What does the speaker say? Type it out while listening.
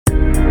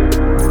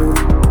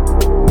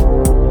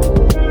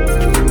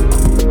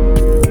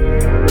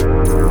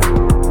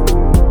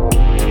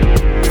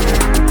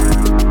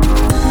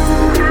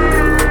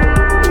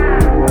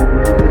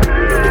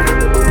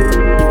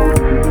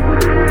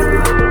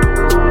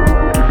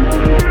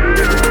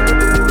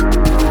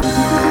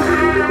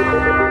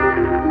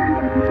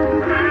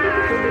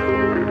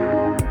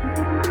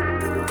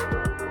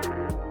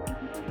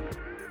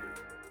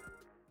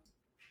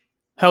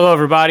Hello,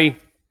 everybody.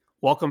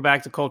 Welcome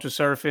back to Culture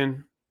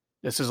Surfing.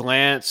 This is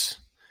Lance.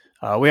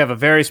 We have a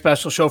very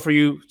special show for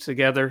you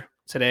together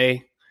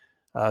today.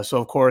 So,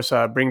 of course,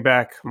 bring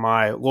back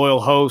my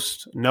loyal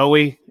host,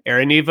 Noe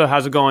Araniva.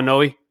 How's it going,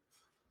 Noe?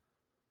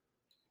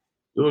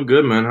 Doing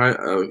good, man.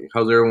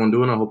 How's everyone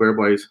doing? I hope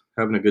everybody's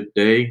having a good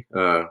day.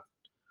 We're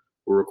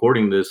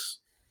recording this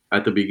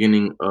at the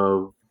beginning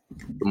of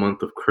the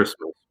month of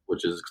Christmas,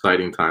 which is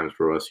exciting times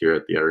for us here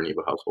at the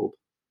Araniva household.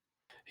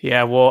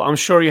 Yeah, well, I'm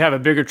sure you have a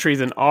bigger tree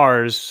than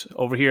ours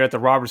over here at the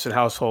Robertson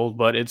household,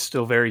 but it's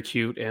still very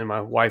cute, and my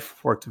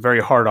wife worked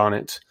very hard on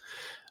it.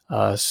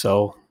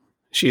 So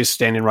she is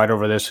standing right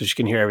over there so she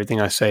can hear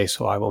everything I say,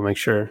 so I will make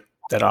sure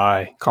that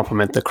I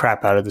compliment the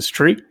crap out of this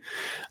tree.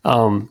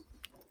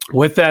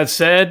 With that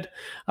said,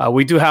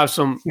 we do have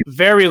some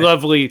very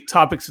lovely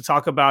topics to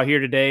talk about here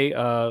today.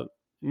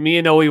 Me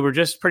and Noe were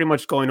just pretty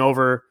much going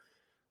over,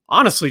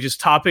 honestly, just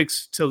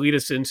topics to lead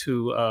us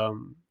into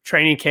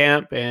training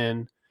camp.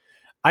 And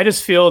I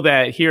just feel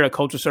that here at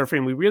Culture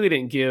Surfing, we really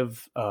didn't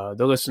give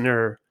the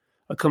listener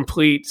a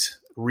complete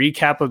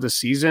recap of the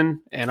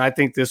season. And I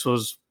think this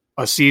was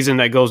a season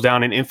that goes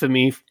down in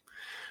infamy.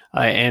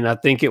 And I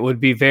think it would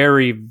be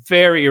very,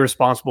 very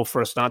irresponsible for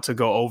us not to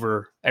go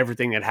over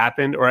everything that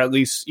happened, or at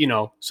least,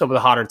 some of the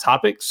hotter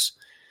topics.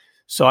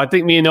 So I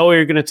think me and Noe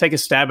are going to take a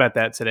stab at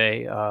that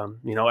today.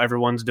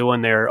 Everyone's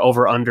doing their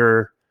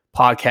over-under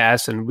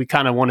podcast, and we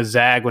kind of want to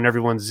zag when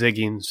everyone's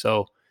zigging.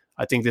 So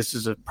I think this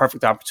is a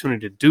perfect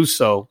opportunity to do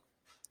so.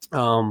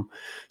 So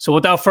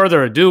without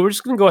further ado, we're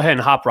just going to go ahead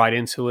and hop right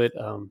into it.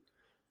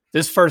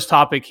 This first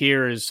topic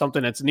here is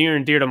something that's near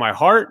and dear to my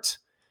heart.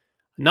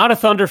 Not a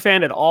Thunder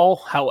fan at all.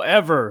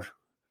 However,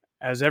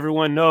 as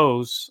everyone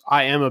knows,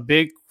 I am a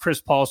big Chris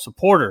Paul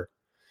supporter.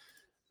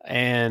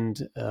 And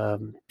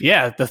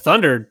the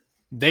Thunder,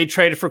 they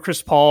traded for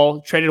Chris Paul,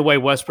 traded away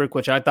Westbrook,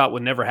 which I thought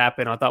would never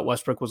happen. I thought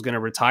Westbrook was going to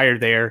retire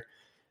there,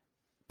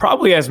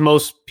 probably as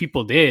most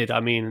people did. I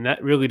mean,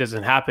 that really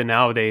doesn't happen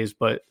nowadays,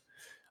 but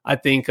I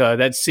think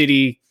that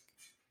city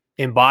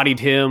embodied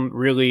him,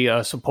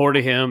 really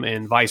supported him,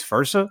 and vice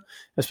versa,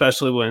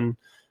 especially when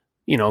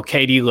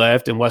KD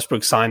left and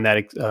Westbrook signed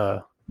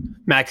that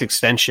max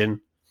extension.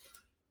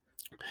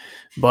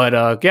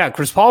 But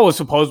Chris Paul was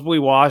supposedly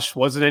washed,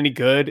 wasn't any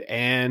good,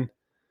 and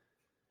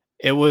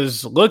it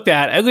was looked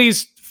at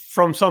least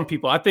from some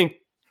people. I think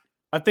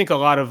a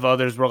lot of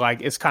others were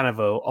like, it's kind of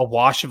a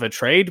wash of a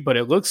trade, but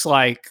it looks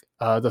like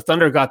the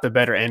Thunder got the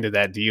better end of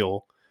that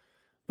deal.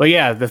 But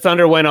yeah, the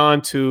Thunder went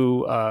on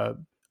to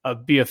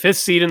be a fifth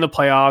seed in the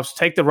playoffs,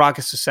 take the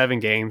Rockets to 7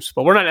 games.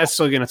 But we're not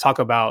necessarily going to talk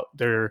about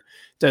their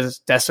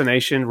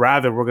destination.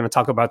 Rather, we're going to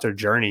talk about their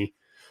journey.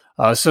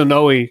 So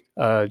Noe,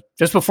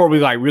 just before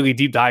we really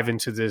deep dive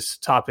into this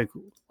topic,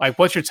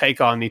 what's your take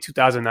on the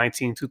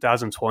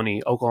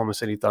 2019-2020 Oklahoma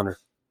City Thunder?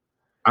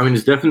 I mean,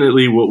 it's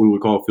definitely what we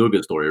would call a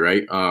feel-good story,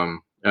 right?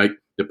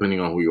 Depending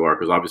on who you are,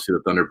 because obviously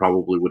the Thunder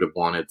probably would have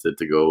wanted it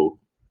to go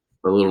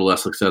a little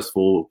less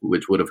successful,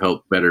 which would have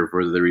helped better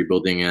for the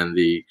rebuilding and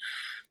the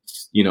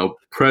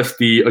press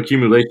the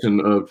accumulation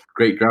of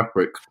great draft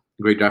picks.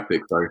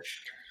 Sorry,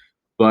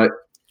 but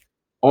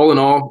all in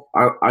all,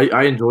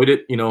 I enjoyed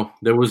it.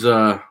 There was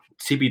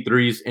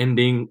CP3's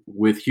ending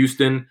with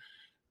Houston.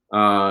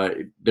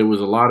 There was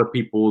a lot of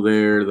people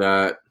there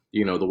that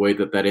the way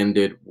that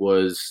ended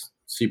was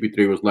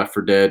CP3 was left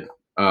for dead,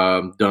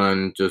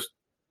 done, just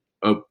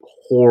a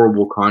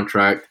horrible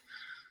contract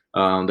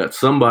that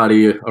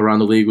somebody around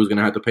the league was going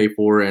to have to pay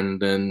for, and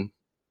then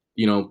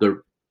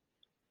the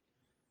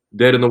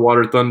dead in the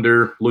water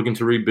Thunder looking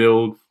to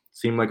rebuild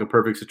seemed like a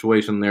perfect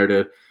situation there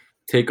to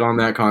take on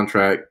that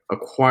contract,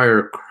 acquire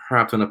a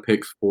crap ton of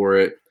picks for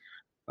it,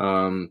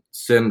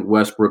 send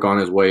Westbrook on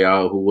his way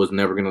out, who was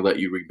never going to let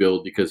you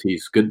rebuild because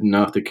he's good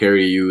enough to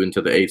carry you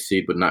into the 8th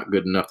seed, but not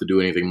good enough to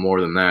do anything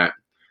more than that.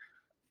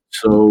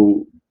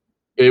 So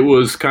it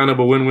was kind of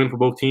a win-win for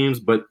both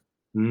teams, but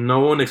no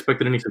one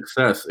expected any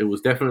success. It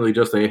was definitely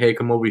just hey,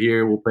 come over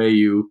here, we'll pay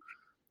you.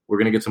 We're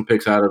going to get some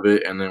picks out of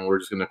it, and then we're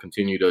just going to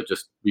continue to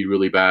just be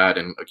really bad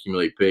and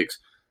accumulate picks.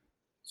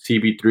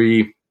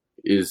 CP3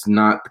 is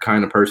not the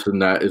kind of person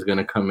that is going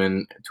to come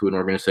into an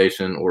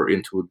organization or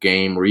into a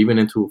game or even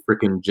into a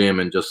freaking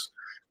gym and just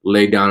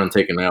lay down and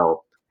take an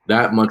L.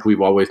 That much we've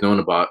always known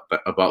about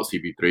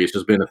CP3. It's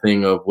just been a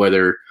thing of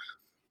whether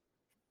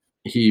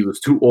he was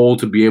too old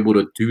to be able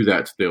to do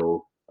that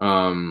still.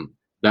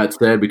 That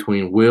said,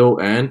 between will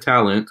and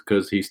talent,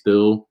 because he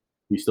still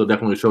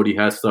definitely showed he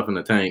has stuff in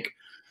the tank,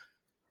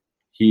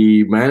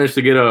 he managed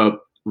to get a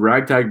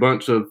ragtag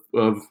bunch of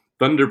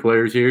Thunder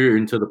players here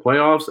into the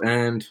playoffs,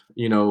 and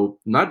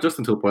not just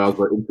into the playoffs,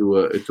 but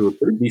into a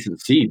pretty decent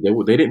seed.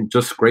 They didn't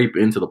just scrape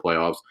into the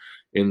playoffs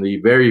in the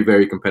very,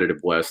 very competitive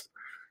West.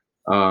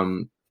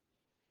 They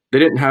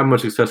didn't have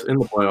much success in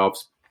the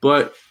playoffs,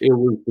 but it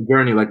was the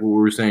journey, like what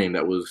we were saying,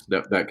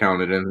 that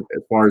counted. And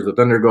as far as the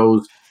Thunder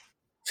goes,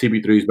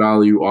 CP3's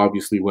value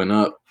obviously went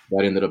up.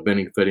 That ended up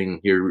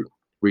benefiting here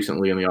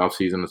recently in the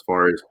offseason as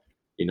far as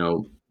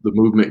the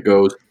movement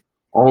goes.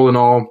 All in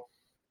all,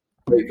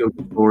 great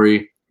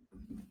story.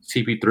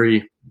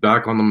 CP3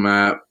 back on the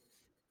map,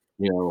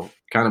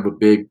 kind of a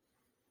big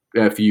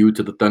FU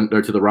to the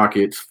Thunder, to the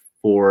Rockets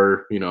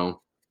for,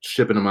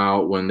 shipping him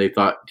out when they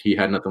thought he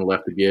had nothing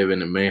left to give.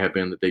 And it may have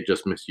been that they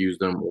just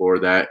misused him, or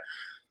that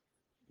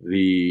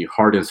the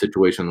Harden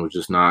situation was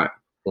just not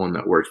one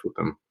that works with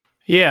them.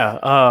 Yeah.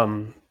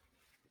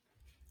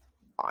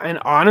 And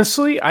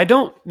honestly, I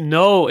don't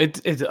know.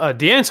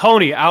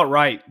 D'Antoni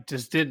outright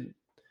just did.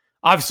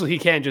 Obviously, he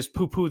can't just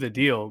poo-poo the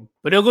deal,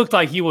 but it looked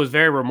like he was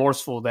very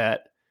remorseful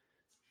that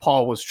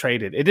Paul was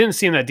traded. It didn't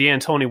seem that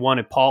D'Antoni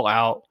wanted Paul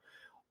out.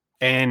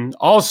 And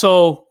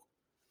also,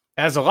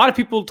 as a lot of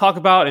people talk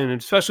about, and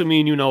especially me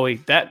and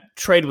that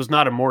trade was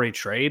not a Morey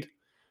trade.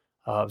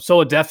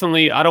 So it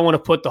definitely, I don't want to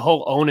put the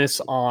whole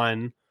onus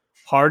on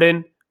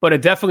Harden, but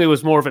it definitely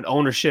was more of an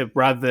ownership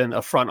rather than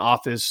a front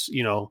office,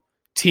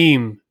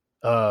 team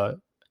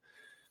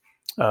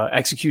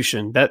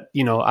execution. That,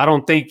 I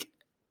don't think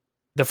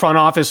the front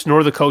office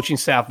nor the coaching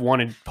staff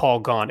wanted Paul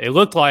gone. It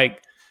looked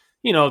like,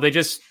 they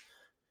just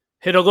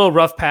hit a little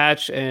rough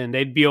patch and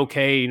they'd be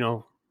okay,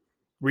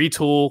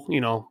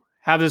 retool,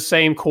 have the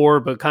same core,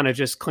 but kind of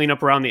just clean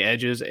up around the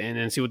edges and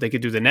then see what they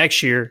could do the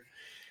next year.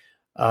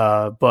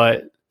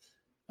 But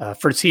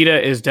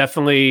Fertitta is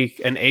definitely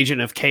an agent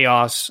of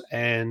chaos,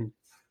 and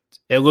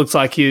it looks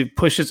like he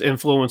pushes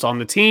influence on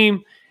the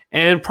team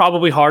and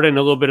probably Harden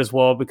a little bit as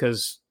well,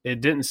 because it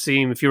didn't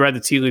seem, if you read the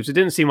tea leaves, it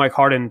didn't seem like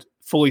Harden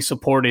fully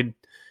supported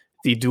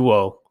the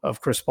duo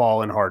of Chris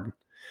Paul and Harden.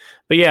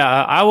 But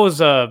yeah, I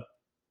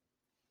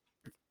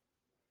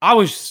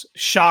was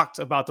shocked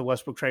about the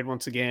Westbrook trade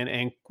once again.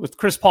 And with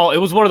Chris Paul, it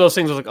was one of those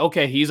things I was like,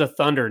 okay, he's a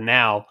Thunder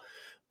now.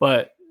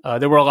 But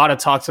there were a lot of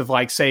talks of,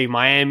 like, say,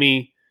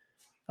 Miami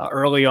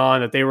early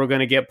on, that they were going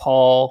to get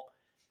Paul.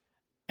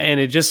 And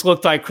it just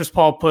looked like Chris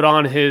Paul put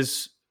on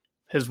his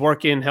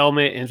work-in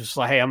helmet and just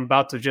like, hey, I'm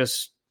about to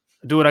just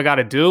do what I got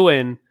to do.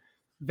 And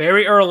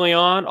very early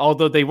on,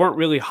 although they weren't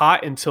really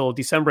hot until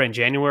December and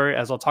January,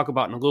 as I'll talk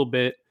about in a little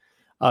bit,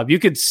 you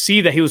could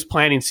see that he was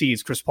planting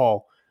seeds, Chris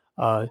Paul.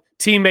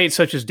 Teammates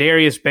such as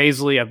Darius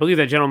Baisley, I believe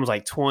that gentleman was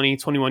like 20,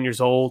 21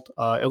 years old.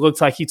 It looks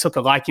like he took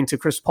a liking to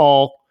Chris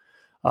Paul.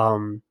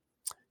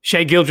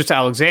 Shai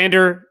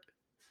Gilgeous-Alexander,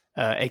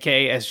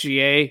 a.k.a.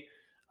 SGA,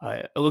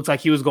 it looked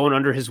like he was going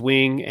under his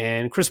wing.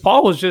 And Chris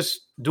Paul was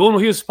just doing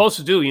what he was supposed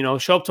to do,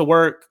 show up to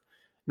work,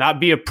 not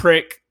be a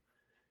prick.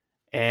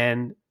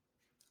 And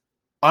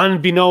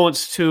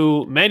unbeknownst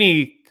to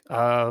many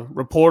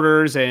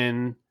reporters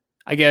and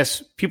I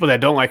guess people that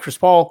don't like Chris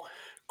Paul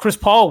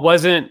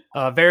wasn't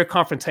very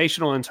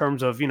confrontational in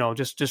terms of,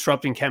 just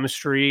disrupting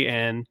chemistry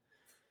and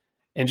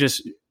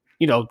just,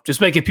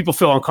 just making people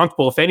feel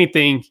uncomfortable. If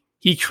anything,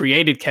 he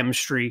created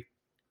chemistry.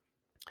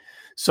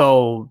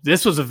 So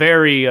this was a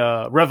very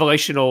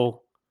revelational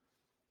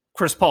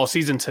Chris Paul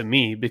season to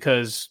me,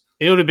 because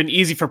it would have been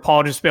easy for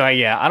Paul to just be like,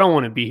 yeah, I don't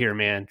want to be here,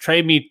 man.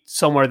 Trade me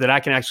somewhere that I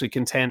can actually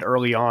contend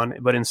early on.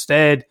 But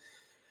instead,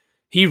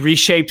 he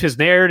reshaped his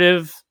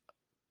narrative,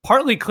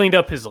 partly cleaned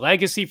up his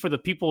legacy for the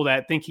people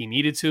that think he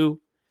needed to,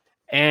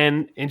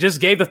 and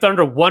just gave the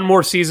Thunder one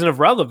more season of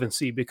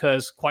relevancy,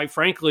 because, quite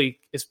frankly,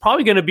 it's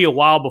probably going to be a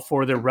while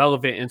before they're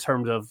relevant in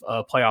terms of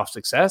playoff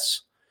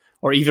success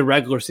or even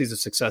regular season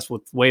success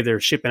with the way they're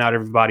shipping out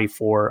everybody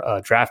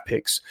for draft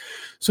picks.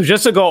 So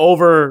just to go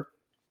over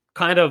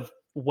kind of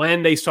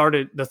when the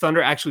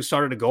Thunder actually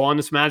started to go on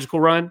this magical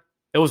run,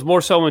 it was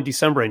more so in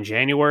December and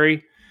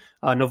January.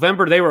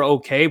 November, they were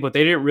okay, but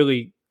they didn't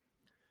really,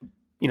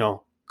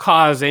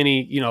 cause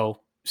any,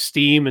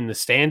 steam in the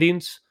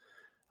standings.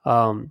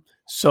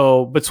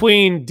 So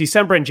between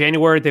December and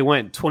January, they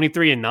went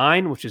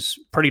 23-9, which is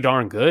pretty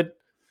darn good.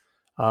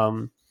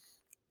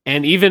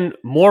 And even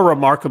more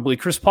remarkably,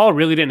 Chris Paul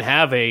really didn't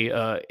have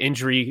a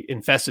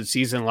injury-infested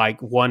season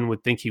like one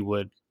would think he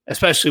would,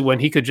 especially when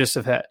he could just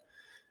have had,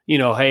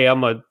 hey,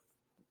 I'm going to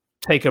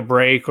take a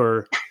break,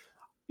 or,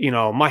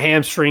 my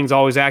hamstring's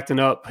always acting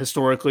up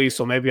historically,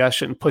 so maybe I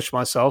shouldn't push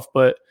myself.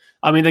 But,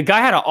 I mean, the guy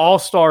had an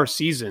all-star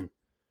season.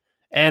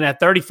 And at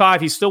 35,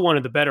 he's still one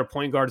of the better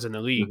point guards in the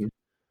league. Mm-hmm.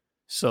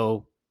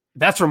 So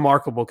that's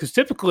remarkable, because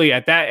typically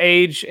at that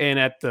age and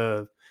at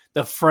the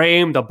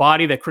frame, the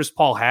body that Chris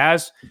Paul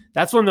has,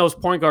 that's when those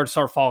point guards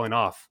start falling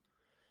off.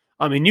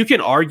 I mean, you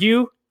can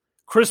argue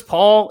Chris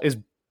Paul is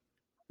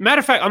 – matter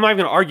of fact, I'm not even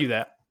going to argue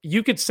that.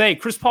 You could say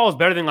Chris Paul is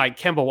better than like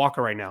Kemba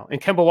Walker right now,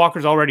 and Kemba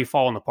Walker's already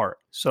fallen apart.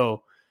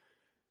 So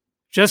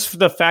just for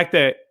the fact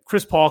that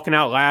Chris Paul can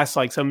outlast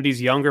like some of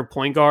these younger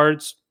point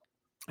guards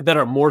that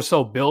are more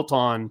so built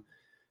on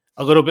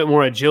a little bit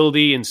more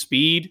agility and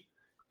speed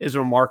is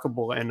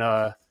remarkable. And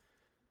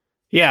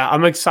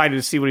I'm excited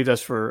to see what he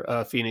does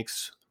for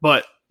Phoenix.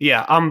 But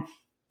yeah,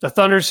 the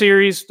Thunder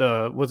series,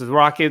 with the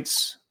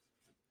Rockets,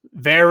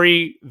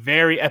 very,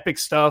 very epic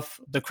stuff.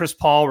 The Chris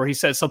Paul, where he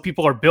said some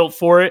people are built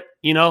for it,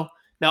 Now,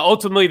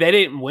 ultimately, they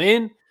didn't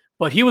win,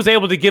 but he was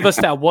able to give us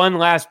that one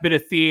last bit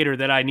of theater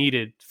that I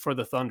needed for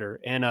the Thunder.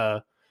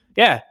 And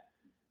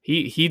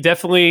he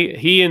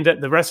and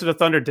the rest of the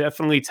Thunder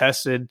definitely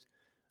tested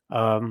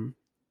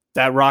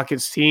that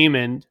Rockets team.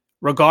 And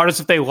regardless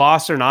if they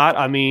lost or not,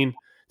 I mean,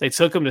 they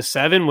took them to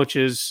 7, which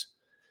is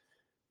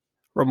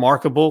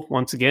remarkable.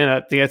 Once again,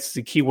 I think that's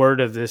the key word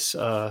of this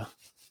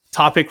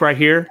topic right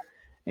here.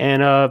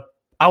 And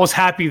I was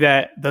happy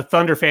that the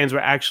Thunder fans were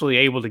actually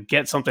able to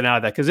get something out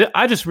of that, because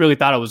I just really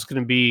thought it was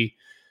going to be,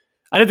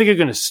 I didn't think it was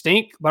going to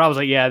stink, but I was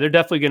like, yeah, they're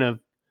definitely going to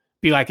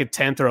be like a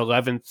 10th or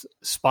 11th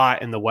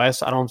spot in the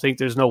West. I don't think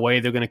there's no way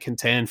they're going to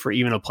contend for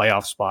even a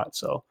playoff spot.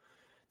 So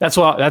that's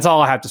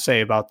all I have to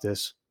say about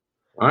this.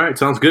 All right,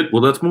 sounds good.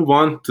 Well, let's move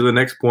on to the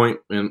next point,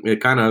 and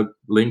it kind of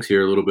links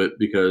here a little bit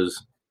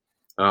because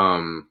we're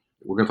going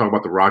to talk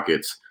about the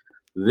Rockets.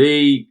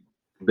 They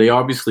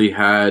obviously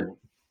had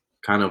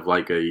kind of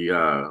like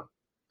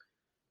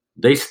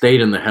they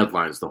stayed in the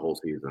headlines the whole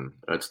season.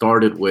 It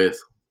started with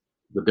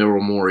the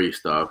Daryl Morey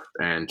stuff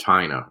and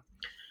China,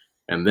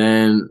 and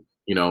then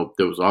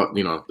there was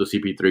the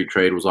CP3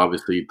 trade was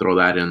obviously throw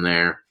that in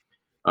there,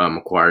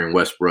 acquiring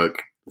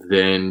Westbrook.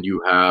 Then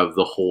you have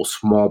the whole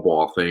small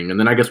ball thing, and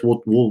then I guess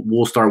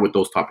we'll start with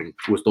those talking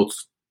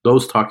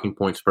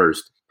points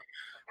first.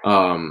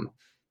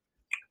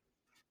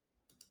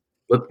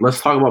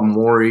 Let's talk about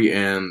Morey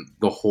and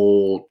the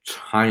whole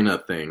China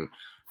thing.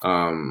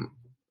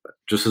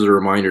 Just as a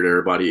reminder to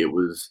everybody, it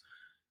was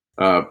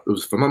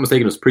if I'm not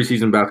mistaken, it was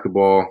preseason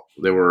basketball.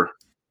 They were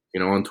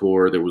on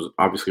tour. There was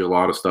obviously a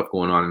lot of stuff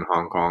going on in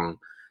Hong Kong.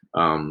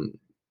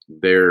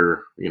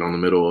 They're in the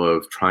middle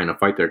of trying to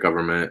fight their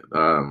government.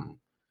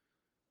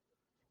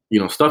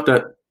 Stuff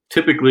that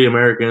typically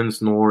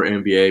Americans nor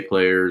NBA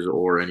players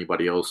or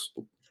anybody else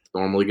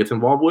normally gets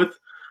involved with.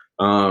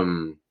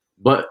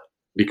 But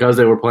because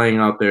they were playing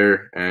out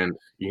there, and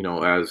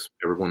as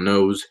everyone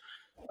knows,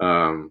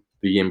 the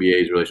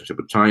NBA's relationship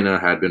with China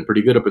had been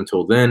pretty good up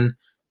until then.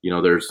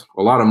 There's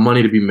a lot of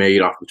money to be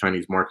made off the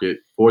Chinese market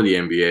for the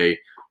NBA.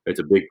 It's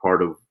a big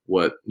part of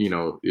what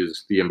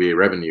is the NBA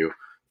revenue.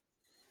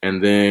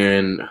 And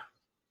then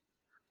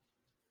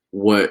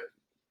what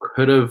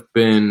could have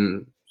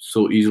been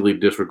so easily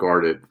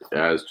disregarded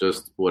as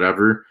just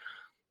whatever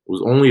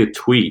was only a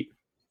tweet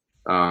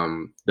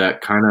that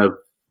kind of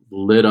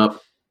lit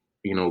up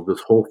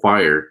this whole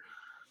fire,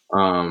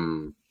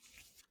 and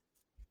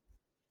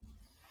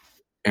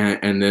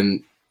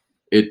then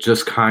it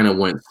just kind of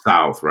went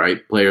south,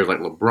 right? Players like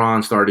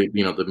LeBron started,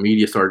 the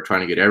media started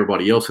trying to get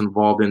everybody else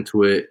involved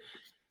into it.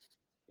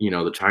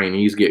 The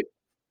Chinese get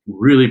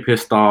really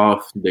pissed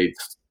off. They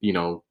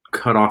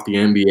cut off the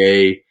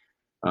NBA.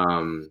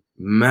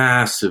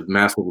 Massive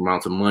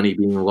amounts of money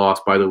being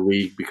lost by the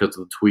league because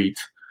of the tweet.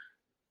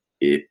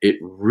 It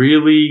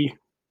really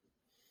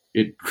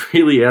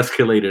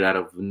escalated out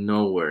of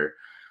nowhere.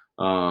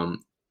 And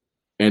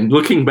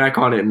looking back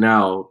on it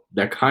now,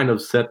 that kind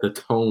of set the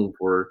tone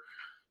for,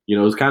 it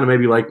was kind of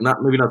maybe not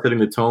setting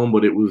the tone,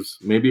 but it was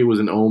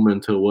an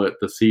omen to what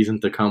the season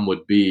to come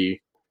would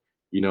be,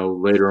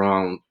 later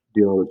on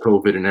dealing with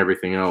COVID and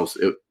everything else.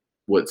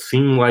 What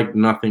seemed like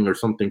nothing or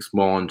something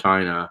small in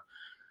China,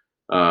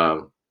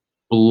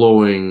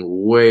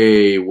 blowing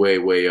way, way,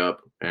 way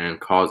up and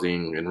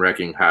causing and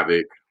wreaking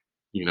havoc,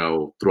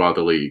 throughout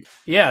the league.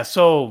 Yeah,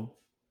 so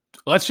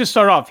let's just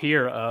start off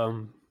here.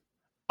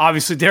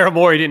 Obviously, Daryl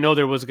Morey didn't know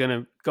there was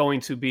going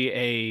to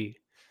be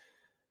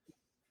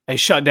a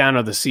shutdown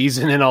of the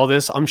season and all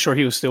this. I'm sure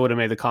he still would have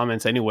made the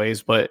comments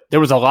anyways, but there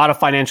was a lot of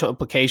financial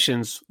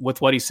implications with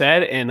what he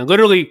said, and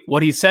literally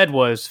what he said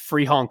was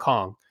free Hong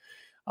Kong.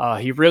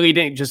 He really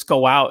didn't just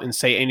go out and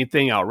say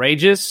anything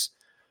outrageous.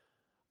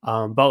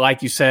 But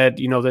like you said,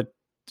 the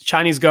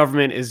Chinese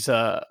government is,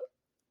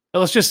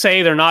 let's just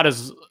say they're not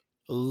as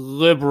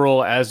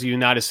liberal as the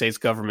United States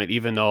government,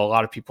 even though a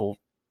lot of people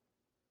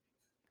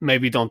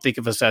maybe don't think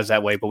of us as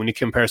that way. But when you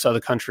compare us to other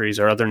countries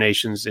or other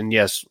nations, and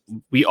yes,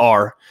 we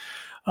are.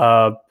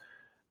 And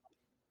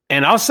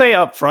I'll say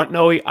up front,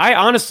 Noe, I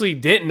honestly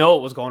didn't know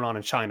what was going on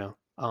in China.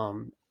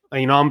 I'm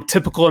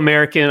typical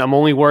American. I'm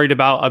only worried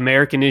about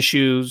American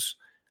issues.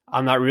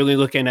 I'm not really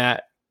looking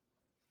at,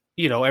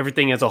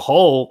 everything as a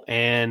whole.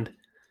 And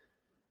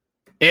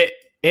it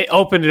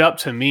opened it up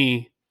to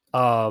me,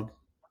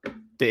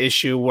 the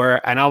issue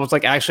and I was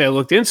like, actually, I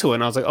looked into it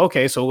and I was like,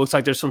 okay, so it looks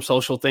like there's some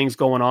social things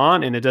going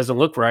on and it doesn't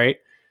look right.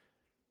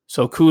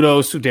 So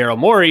kudos to Daryl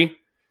Morey.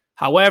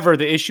 However,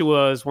 the issue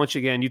was, once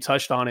again, you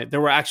touched on it, there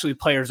were actually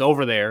players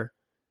over there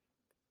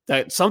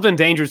that something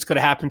dangerous could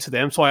have happened to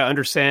them. So I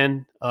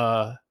understand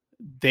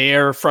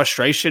their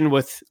frustration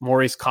with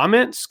Morey's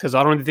comments, because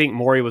I don't even think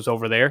Morey was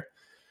over there.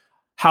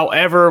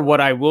 However, what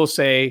I will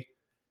say,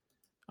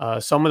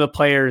 some of the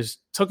players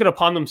took it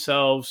upon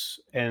themselves,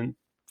 and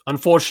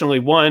unfortunately,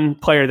 one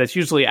player that's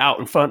usually out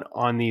in front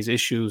on these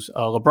issues,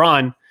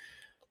 LeBron,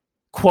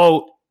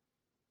 quote,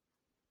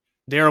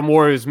 Daryl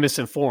Morey is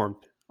misinformed,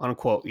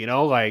 unquote.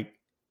 I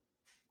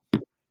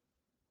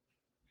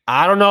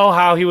don't know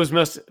how he was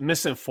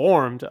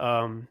misinformed.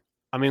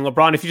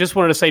 LeBron, if you just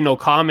wanted to say no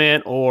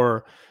comment,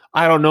 or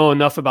I don't know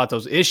enough about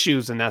those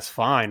issues, then that's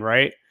fine,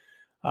 right?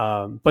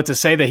 But to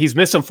say that he's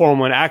misinformed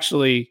when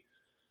actually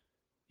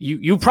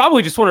you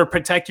probably just want to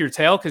protect your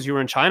tail because you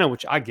were in China,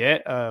 which I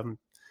get.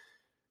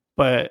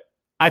 But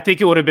I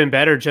think it would have been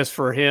better just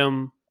for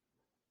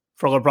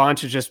LeBron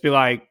to just be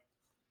like,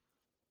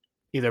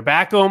 either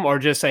back them or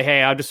just say,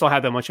 hey, I just don't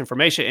have that much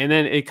information. And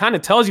then it kind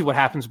of tells you what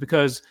happens,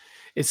 because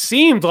it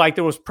seemed like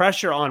there was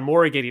pressure on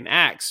Morey getting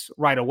axed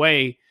right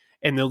away.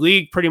 And the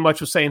league pretty much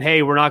was saying,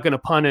 hey, we're not going to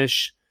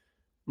punish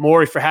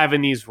Morey for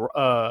having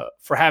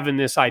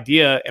this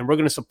idea, and we're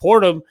going to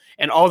support him.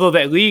 And although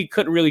that league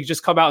couldn't really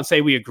just come out and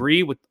say we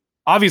agree with,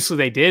 obviously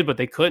they did, but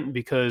they couldn't,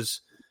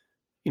 because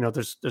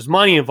there's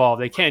money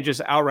involved. They can't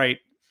just outright,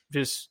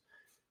 just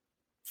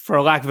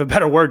for lack of a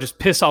better word, just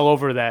piss all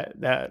over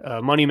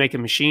that money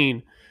making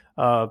machine.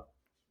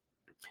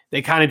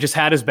 They kind of just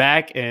had his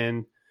back,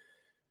 and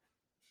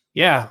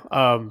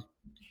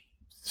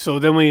so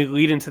then we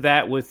lead into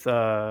that with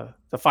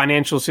the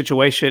financial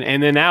situation,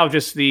 and then now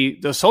just the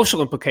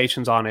social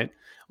implications on it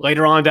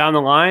later on down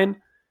the line.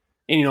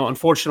 And,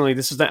 unfortunately,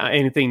 this is not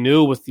anything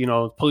new with,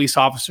 police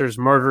officers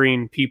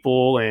murdering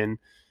people and,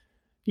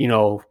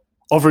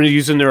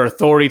 overusing their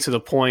authority to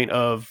the point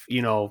of,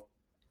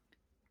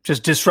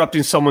 just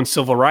disrupting someone's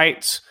civil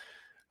rights,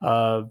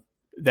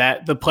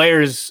 that the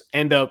players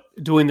end up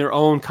doing their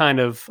own kind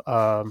of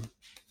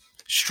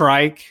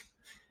strike,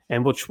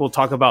 and which we'll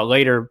talk about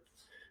later.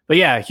 But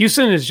yeah,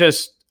 Houston is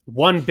just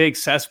one big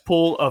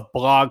cesspool of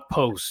blog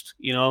posts,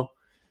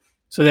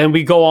 So then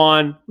we go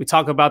on, we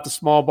talk about the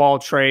small ball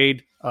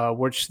trade,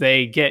 which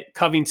they get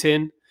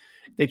Covington.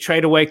 They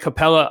trade away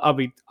Capella.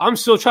 I'm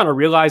still trying to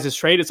realize this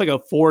trade. It's like a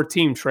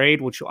 4-team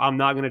trade, which I'm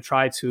not going to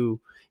try to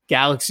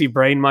galaxy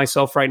brain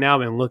myself right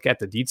now and look at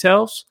the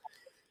details.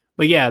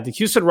 But yeah, the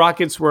Houston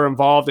Rockets were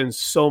involved in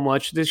so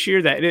much this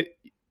year that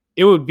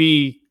it would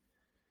be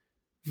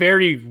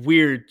very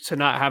weird to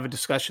not have a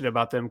discussion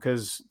about them,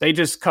 because they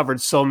just covered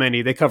so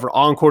many. They covered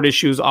on-court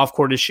issues,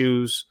 off-court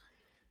issues,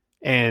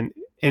 and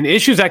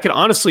issues that could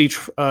honestly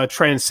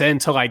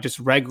transcend to like just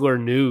regular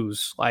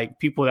news, like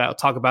people that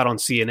talk about on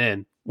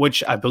CNN,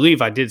 which I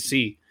believe I did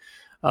see.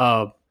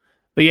 But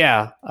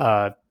yeah,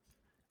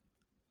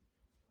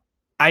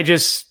 I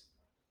just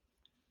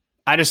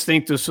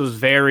think this was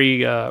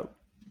very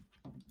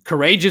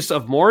courageous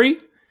of Morey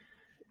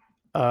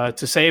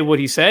to say what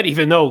he said,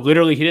 even though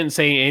literally he didn't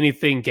say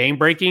anything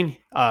game-breaking,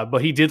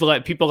 but he did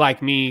let people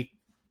like me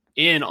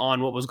in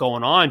on what was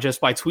going on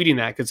just by tweeting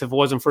that, because if it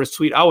wasn't for his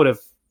tweet, I would have,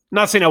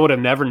 not saying I would have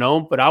never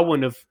known, but I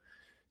wouldn't have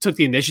took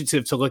the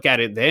initiative to look at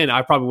it then.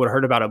 I probably would have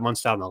heard about it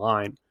months down the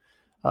line.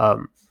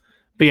 But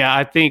yeah,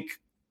 I think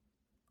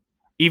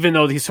even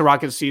though the Houston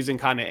Rockets season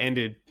kind of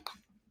ended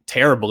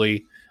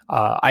terribly,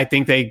 I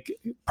think they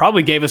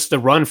probably gave us the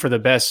run for the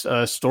best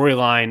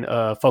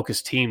storyline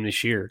focused team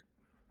this year.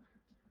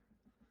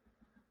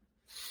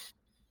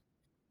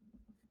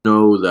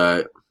 Know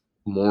that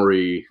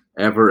Morey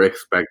ever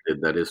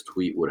expected that his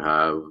tweet would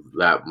have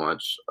that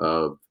much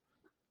of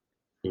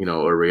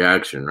a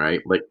reaction, right?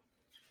 Like,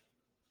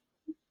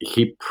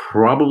 he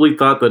probably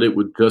thought that it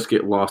would just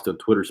get lost in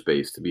Twitter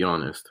space, to be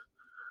honest.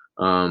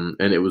 And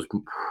it was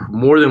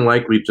more than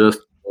likely just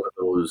one of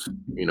those,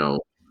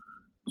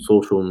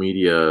 social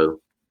media,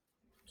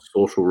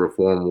 social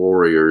reform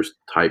warriors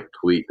type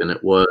tweet than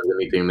it was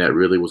anything that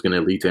really was going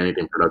to lead to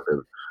anything productive,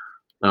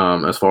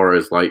 as far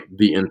as like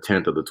the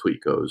intent of the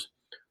tweet goes.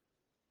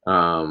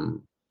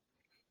 And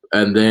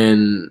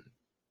then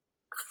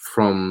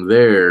from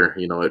there,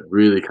 it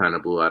really kind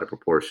of blew out of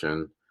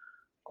proportion.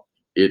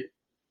 It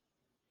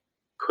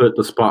put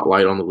the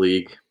spotlight on the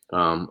league,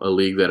 a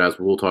league that, as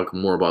we'll talk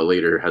more about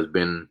later, has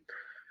been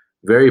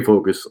very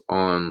focused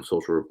on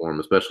social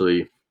reform,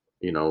 especially,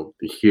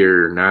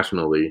 here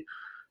nationally.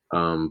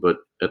 But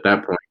at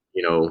that point,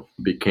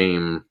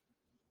 became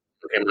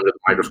under the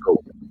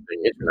microscope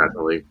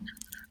internationally.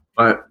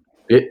 But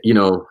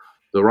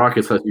the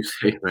Rockets, as you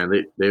say, man,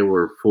 they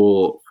were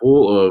full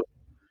of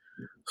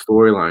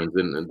storylines,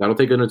 and that'll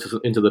take us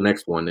into the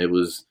next one. It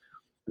was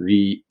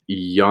the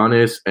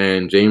Giannis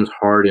and James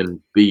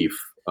Harden beef.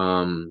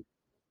 Recap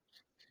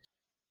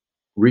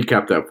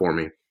that for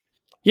me.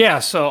 Yeah.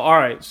 So, all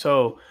right.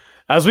 So,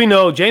 as we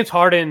know, James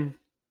Harden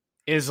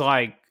is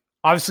like,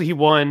 obviously he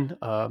won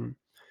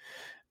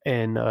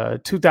in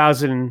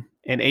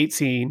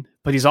 2018,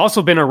 but he's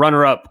also been a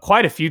runner-up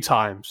quite a few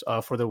times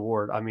for the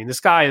award. I mean, this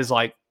guy is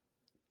like,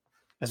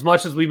 as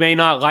much as we may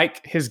not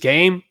like his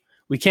game,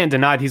 we can't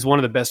deny he's one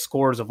of the best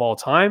scorers of all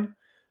time,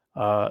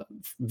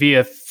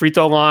 via free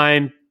throw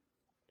line,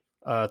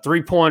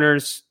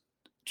 3-pointers,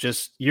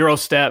 just Euro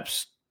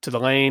steps to the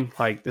lane.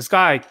 Like, this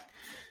guy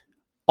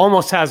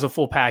almost has a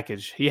full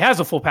package. He has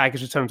a full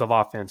package in terms of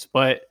offense.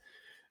 But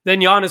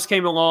then Giannis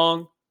came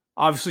along,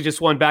 obviously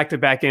just won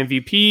back-to-back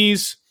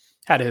MVPs,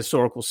 had a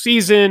historical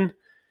season.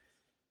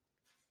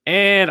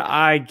 And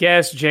I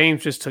guess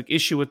James just took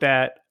issue with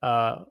that.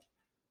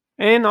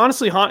 And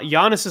honestly,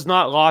 Giannis is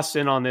not lost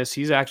in on this.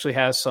 He actually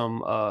has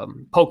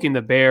some poking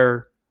the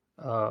bear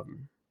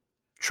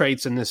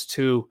traits in this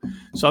too.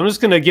 So I'm just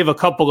going to give a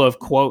couple of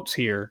quotes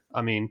here.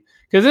 I mean,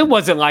 because it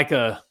wasn't like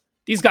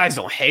these guys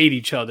don't hate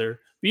each other.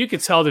 But you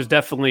could tell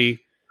you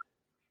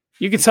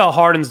could tell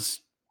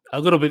Harden's a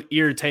little bit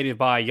irritated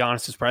by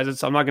Giannis's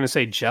presence. I'm not going to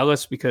say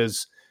jealous,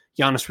 because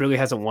Giannis really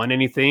hasn't won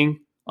anything.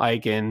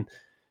 And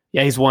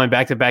Yeah, he's won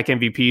back-to-back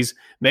MVPs.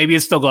 Maybe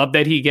it's the love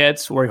that he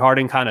gets, where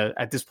Harden kind of,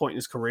 at this point in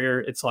his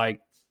career, it's like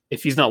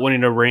if he's not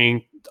winning a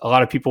ring, a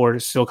lot of people are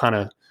still kind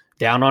of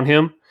down on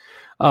him.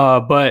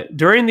 But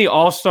during the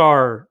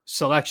All-Star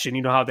selection,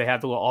 you know how they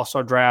have the little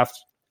All-Star draft,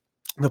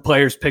 the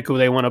players pick who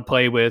they want to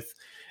play with,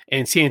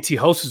 and TNT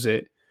hosts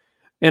it.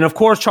 And of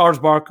course, Charles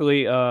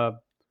Barkley, I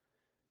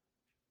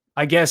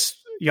guess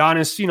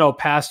Giannis,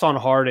 passed on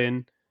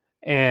Harden,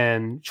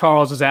 and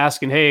Charles is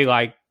asking, hey,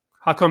 like,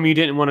 how come you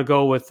didn't want to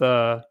go with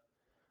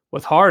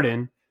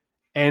Harden?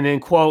 And then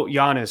quote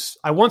Giannis,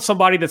 I want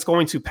somebody that's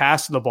going to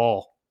pass the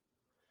ball.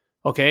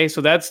 Okay, so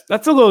that's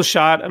a little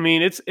shot. I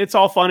mean, it's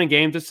all fun and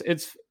games.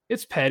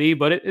 It's petty,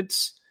 but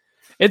it's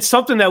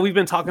something that we've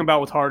been talking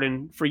about with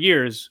Harden for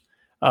years.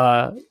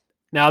 Now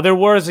there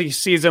was a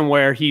season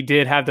where he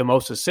did have the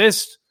most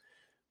assists,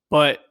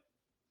 but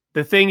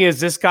the thing is,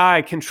 this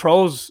guy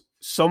controls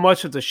so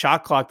much of the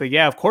shot clock that,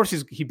 yeah, of course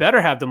he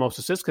better have the most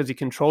assists because he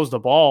controls the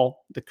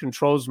ball, that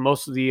controls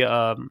most of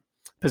the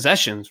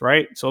possessions,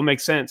 right? So it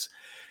makes sense.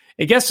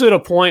 It gets to the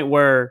point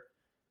where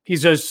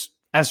he's just,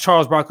 as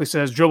Charles Barkley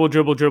says, dribble,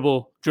 dribble,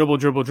 dribble, dribble,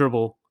 dribble,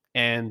 dribble,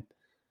 and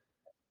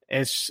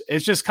it's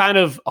just kind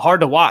of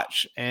hard to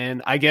watch.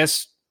 And I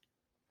guess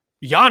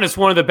Giannis,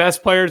 one of the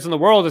best players in the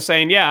world, is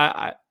saying, yeah,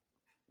 I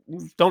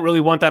don't really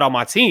want that on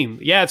my team.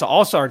 Yeah, it's an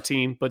all-star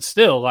team, but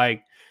still,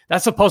 like,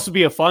 that's supposed to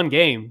be a fun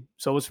game.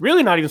 So it's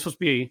really not even supposed to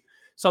be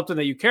something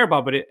that you care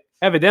about, but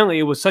evidently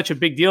it was such a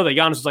big deal that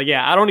Giannis was like,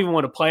 yeah, I don't even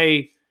want to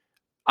play.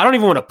 I don't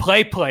even want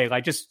to play,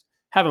 like just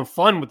having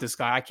fun with this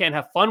guy. I can't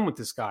have fun with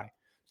this guy.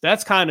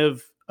 That's kind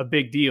of a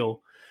big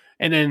deal.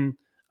 And then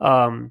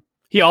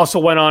he also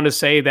went on to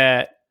say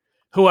that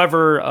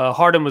whoever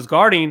Harden was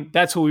guarding,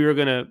 that's who we were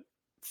going to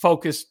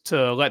focus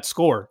to let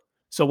score.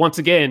 So once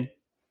again,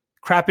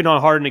 crapping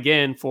on Harden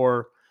again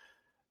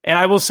and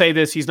I will say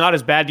this, he's not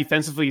as bad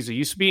defensively as he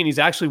used to be, and he's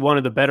actually one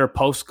of the better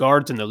post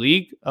guards in the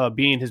league,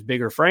 being his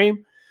bigger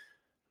frame.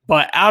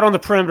 But out on the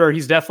perimeter,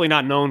 he's definitely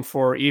not known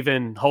for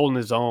even holding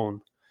his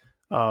own.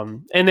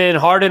 And then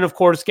Harden, of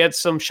course,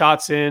 gets some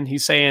shots in.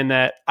 He's saying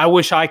that, I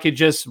wish I could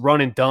just run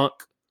and dunk.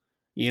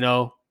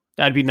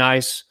 That'd be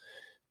nice.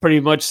 Pretty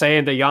much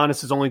saying that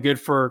Giannis is only good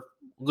for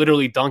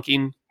literally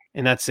dunking,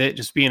 and that's it,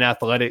 just being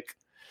athletic.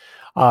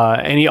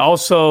 And he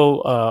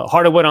also,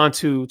 Harden went on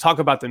to talk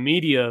about the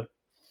media,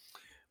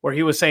 where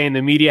he was saying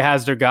the media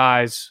has their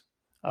guys,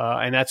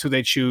 and that's who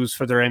they choose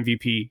for their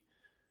MVP.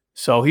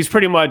 So he's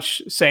pretty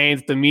much saying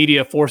that the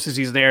media forces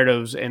these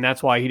narratives, and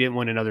that's why he didn't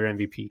win another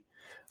MVP.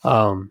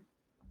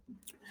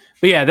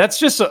 But yeah,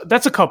 that's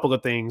a couple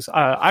of things.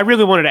 I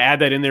really wanted to add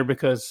that in there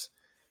because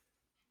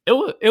it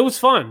was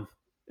fun.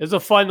 It was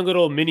a fun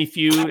little mini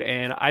feud,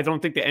 and I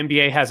don't think the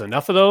NBA has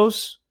enough of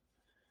those.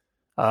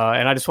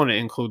 And I just want to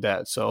include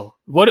that. So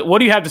what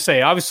do you have to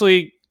say?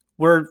 Obviously,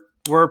 we're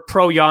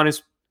pro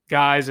Giannis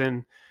guys,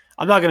 and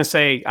I'm not going to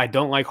say I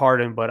don't like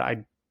Harden, but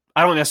I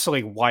don't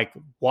necessarily like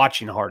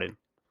watching Harden.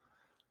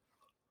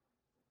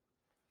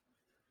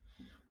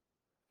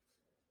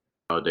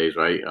 Nowadays,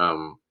 right?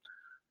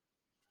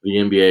 The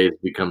NBA has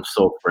become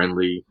so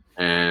friendly,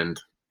 and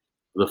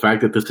the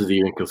fact that this is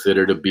even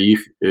considered a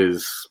beef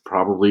is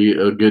probably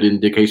a good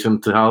indication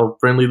to how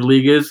friendly the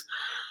league is.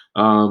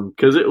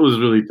 Because it was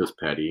really just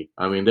petty.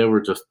 I mean, it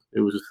was just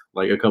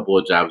like a couple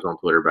of jabs on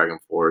Twitter back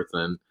and forth,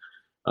 and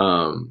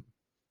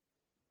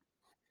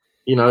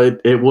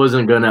it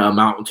wasn't going to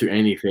amount to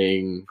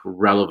anything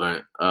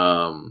relevant.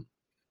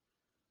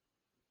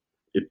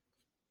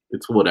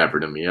 It's whatever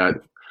to me.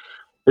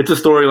 It's a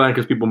storyline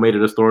because people made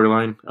it a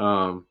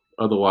storyline.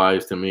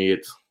 Otherwise, to me,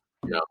 it's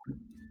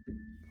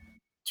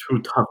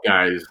two tough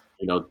guys,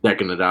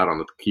 decking it out on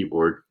the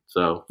keyboard.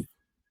 So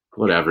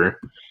whatever.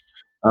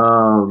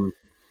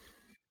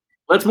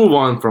 Let's move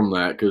on from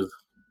that because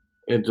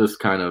it just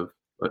kind of.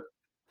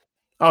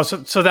 Oh,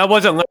 so that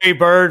wasn't Larry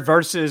Bird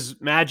versus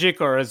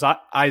Magic or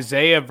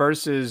Isaiah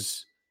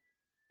versus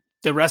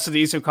the rest of the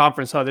Eastern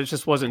Conference. Huh? That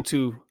just wasn't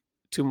too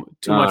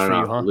much for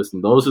you, huh?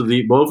 Listen, both of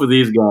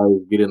these guys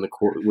get in the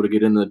court, would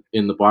get in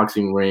the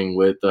boxing ring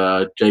with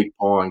Jake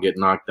Paul and get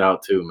knocked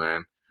out too,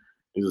 man.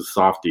 These are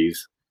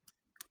softies.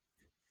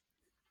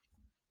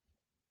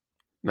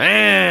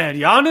 Man,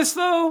 Giannis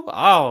though?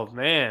 Oh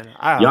man,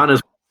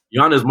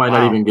 Giannis might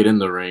not even get in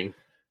the ring.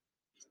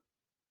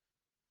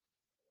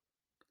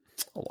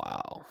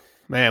 Wow,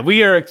 man,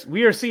 we are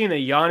seeing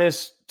a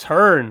Giannis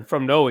turn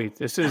from Noe.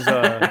 This is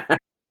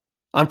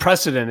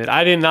unprecedented.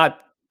 I did not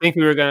think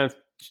we were gonna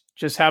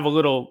just have a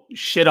little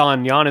shit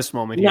on Giannis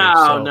moment here.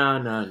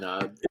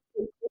 No.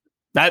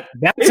 That's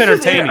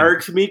entertaining. It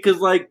irks me because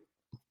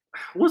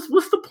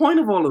what's the point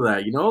of all of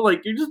that?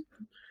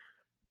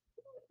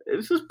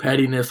 It's just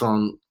pettiness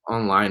online.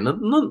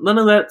 None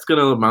of that's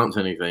gonna amount to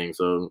anything.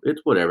 So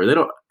it's whatever.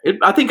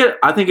 I think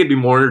it'd be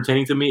more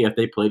entertaining to me if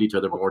they played each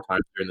other more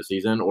times during the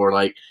season, or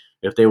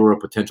if they were a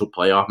potential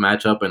playoff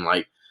matchup and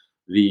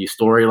the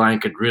storyline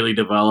could really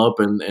develop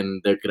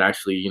and there could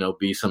actually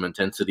be some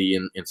intensity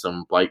in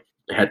some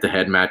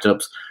head-to-head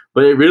matchups.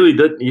 But it really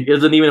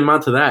doesn't even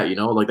amount to that.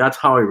 That's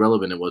how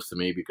irrelevant it was to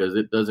me because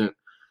it doesn't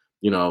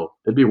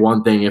it'd be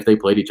one thing if they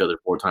played each other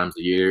 4 times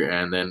a year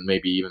and then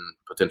maybe even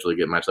potentially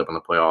get matched up in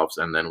the playoffs,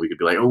 and then we could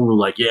be like, oh,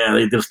 like, yeah,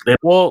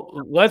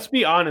 Well, let's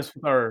be honest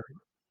with our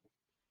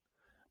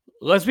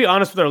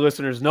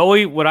listeners.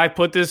 Noe, when I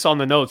put this on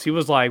the notes, he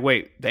was like,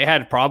 "Wait, they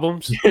had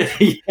problems?"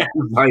 Yeah,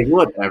 like,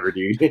 whatever,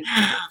 dude.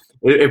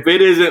 If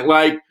it isn't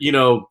like,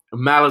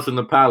 Malice in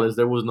the Palace,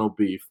 there was no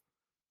beef.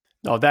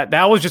 No,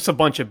 that was just a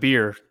bunch of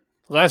beer.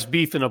 Less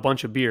beef than a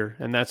bunch of beer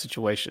in that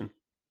situation.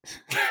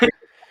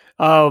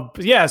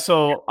 Yeah.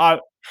 So, all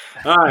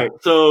right.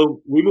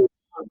 So we moved.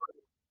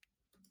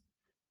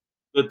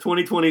 The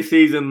 2020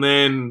 season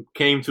then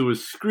came to a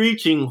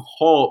screeching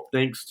halt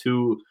thanks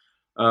to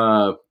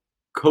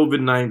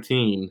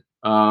COVID-19.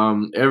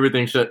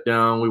 Everything shut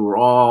down. We were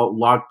all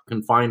locked,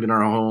 confined in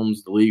our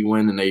homes. The league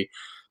went in a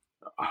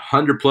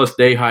 100+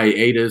 day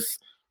hiatus,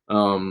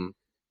 and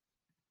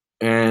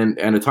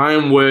a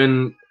time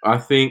when I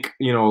think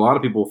a lot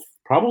of people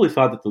probably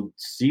thought that the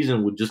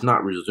season would just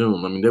not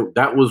resume. I mean,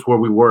 that was where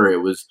we were.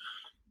 It was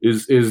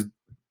is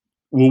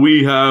will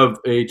we have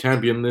a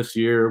champion this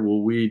year?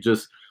 Will we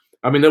just?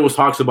 I mean, there was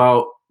talks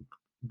about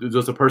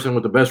just a person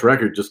with the best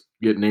record just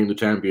get named the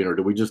champion, or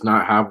do we just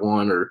not have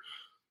one? Or,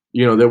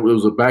 there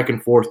was a back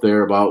and forth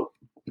there about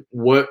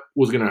what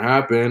was going to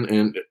happen.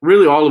 And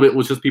really all of it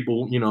was just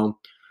people,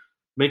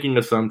 making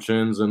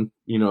assumptions and,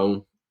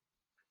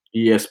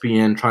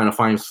 ESPN trying to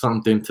find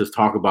something to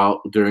talk about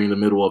during the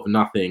middle of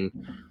nothing.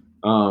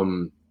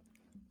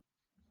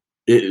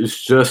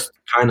 It's just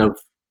kind of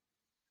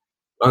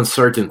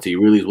uncertainty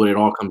really is what it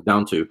all comes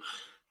down to.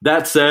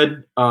 That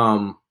said,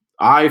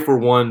 I, for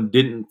one,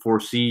 didn't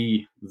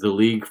foresee the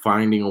league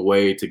finding a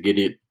way to get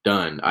it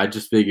done. I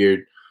just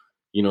figured,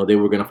 they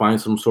were going to find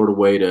some sort of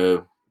way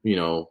to,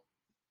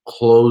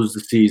 close the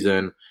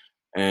season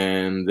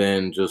and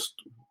then just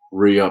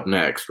re-up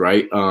next,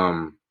 right?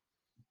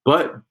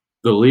 But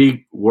the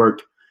league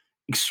worked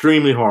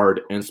extremely hard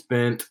and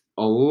spent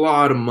a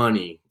lot of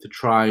money to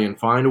try and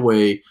find a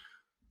way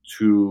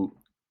to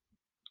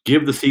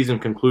give the season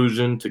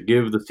conclusion, to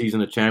give the season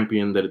a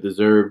champion that it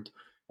deserved.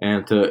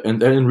 And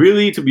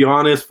really, to be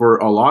honest, for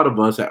a lot of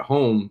us at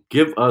home,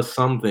 give us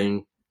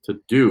something to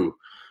do.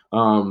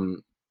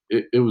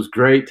 It was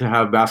great to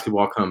have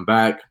basketball come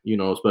back,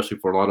 especially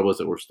for a lot of us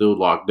that were still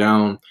locked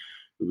down.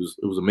 It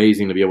was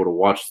amazing to be able to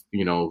watch,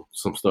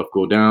 some stuff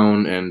go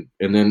down, and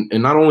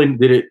not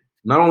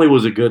only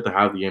was it good to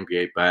have the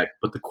NBA back,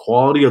 but the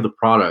quality of the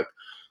product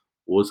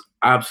was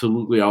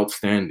absolutely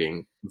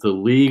outstanding. The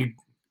league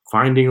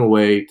finding a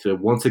way to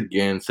once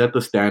again set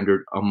the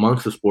standard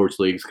amongst the sports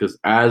leagues, because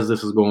as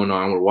this is going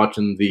on, we're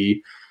watching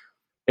the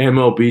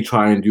MLB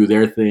try and do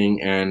their thing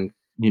and,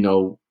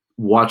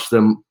 watch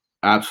them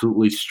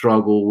absolutely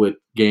struggle with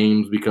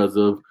games because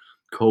of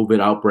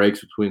COVID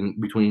outbreaks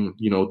between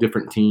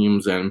different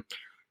teams and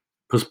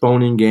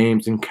postponing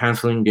games and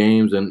canceling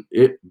games. And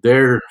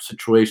their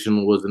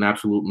situation was an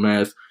absolute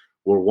mess.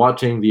 We're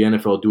watching the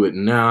NFL do it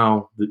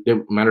now.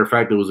 Matter of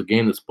fact, there was a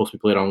game that's supposed to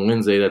be played on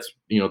Wednesday. That's,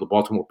 the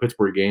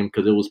Baltimore-Pittsburgh game,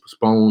 because it was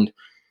postponed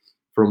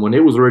from when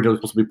it was originally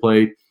supposed to be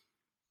played.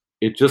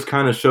 It just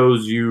kind of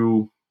shows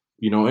you,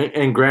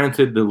 and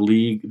granted, the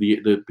league,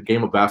 the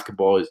game of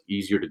basketball is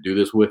easier to do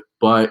this with,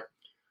 but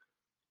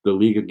the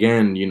league,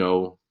 again,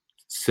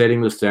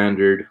 setting the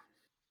standard,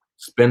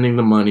 spending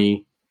the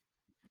money,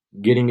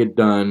 getting it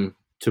done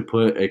to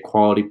put a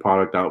quality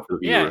product out for the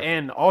viewer. Yeah,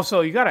 and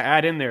also you got to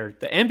add in there,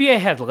 the NBA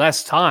had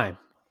less time.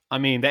 I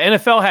mean, the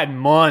NFL had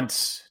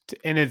months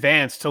in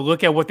advance to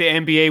look at what the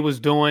NBA was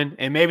doing,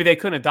 and maybe they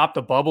couldn't adopt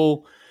the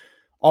bubble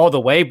all the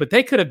way, but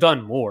they could have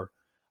done more.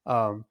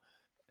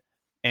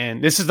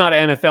 And this is not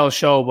an NFL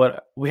show,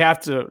 but we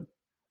have to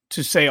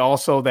say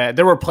also that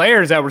there were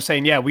players that were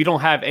saying, yeah, we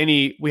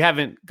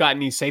haven't got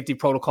any safety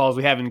protocols.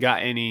 We haven't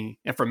got any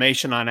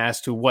information on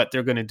as to what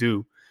they're going to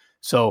do.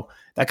 So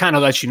that kind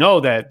of lets you know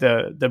that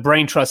the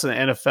brain trust in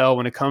the NFL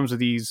when it comes to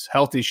these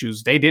health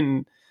issues, they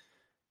didn't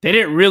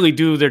really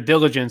do their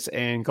diligence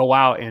and go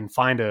out and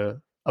find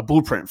a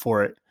blueprint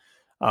for it.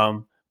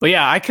 But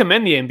yeah, I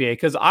commend the NBA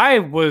because I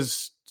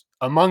was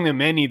among the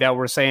many that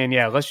were saying,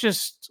 yeah, let's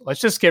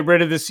just get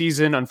rid of this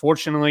season.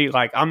 Unfortunately,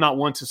 like I'm not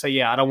one to say,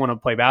 yeah, I don't want to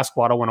play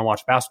basketball. I don't want to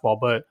watch basketball,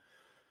 but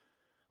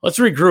let's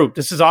regroup.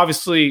 This is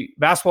obviously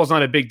basketball is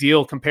not a big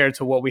deal compared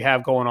to what we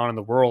have going on in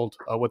the world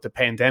with the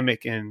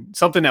pandemic and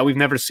something that we've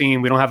never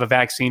seen. We don't have a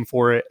vaccine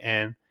for it.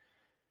 And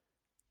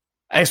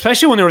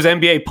especially when there was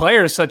NBA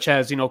players such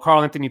as,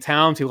 Karl Anthony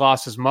Towns, he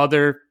lost his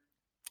mother,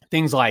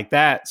 things like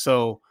that.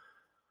 So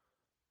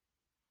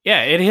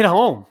yeah, it hit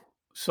home.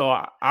 So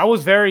I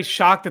was very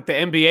shocked that the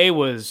NBA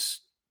was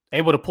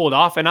able to pull it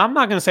off. And I'm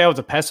not going to say I was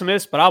a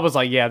pessimist, but I was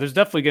like, yeah, there's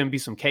definitely going to be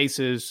some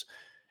cases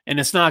and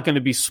it's not going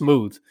to be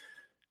smooth.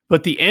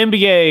 But the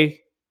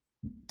NBA,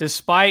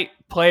 despite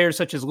players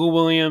such as Lou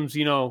Williams,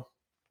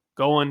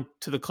 going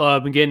to the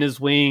club and getting his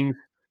wings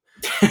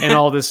and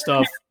all this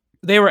stuff,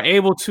 they were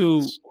able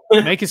to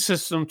make a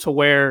system to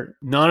where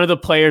none of the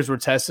players were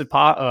tested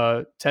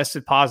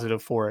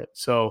positive for it.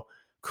 So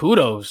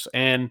kudos.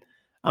 And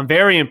I'm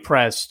very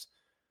impressed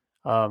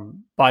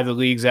by the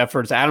league's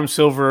efforts. Adam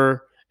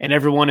Silver and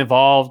everyone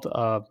involved,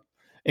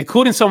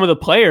 including some of the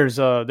players.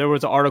 There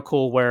was an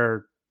article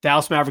where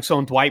Dallas Mavericks'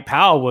 own Dwight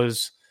Powell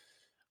was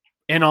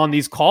in on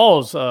these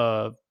calls.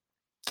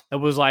 It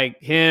was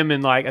like him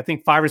and like I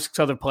think 5 or 6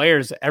 other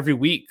players every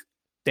week.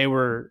 They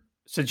were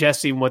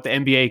suggesting what the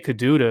NBA could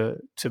do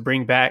to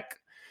bring back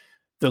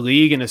the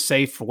league in a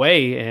safe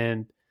way.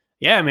 And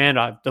yeah,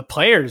 man, the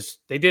players,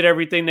 they did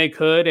everything they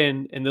could,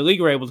 and the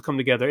league were able to come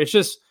together. It's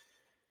just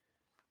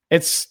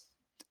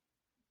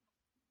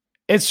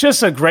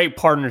a great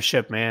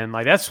partnership, man.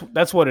 Like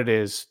that's what it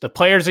is. The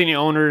players and the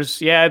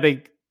owners, yeah,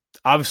 they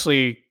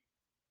obviously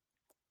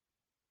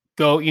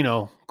go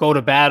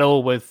to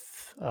battle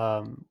with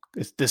the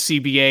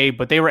CBA,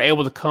 but they were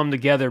able to come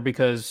together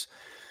because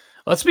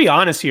let's be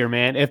honest here,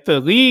 man. If the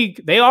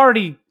league, they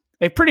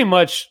pretty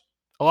much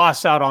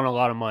lost out on a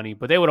lot of money,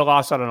 but they would have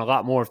lost out on a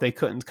lot more if they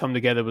couldn't come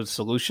together with a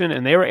solution,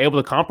 and they were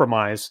able to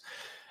compromise.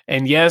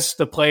 And yes,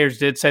 the players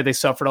did say they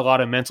suffered a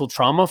lot of mental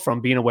trauma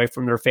from being away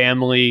from their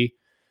family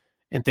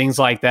and things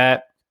like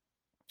that.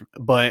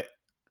 But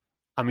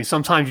I mean,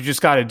 sometimes you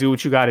just got to do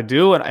what you got to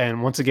do.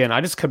 And once again, I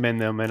just commend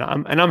them, and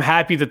I'm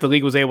happy that the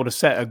league was able to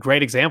set a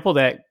great example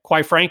that,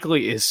 quite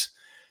frankly, it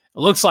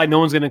looks like no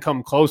one's going to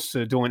come close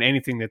to doing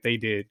anything that they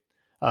did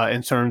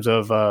in terms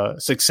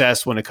of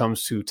success when it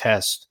comes to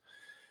tests.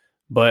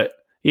 But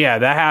yeah,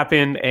 that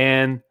happened,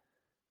 and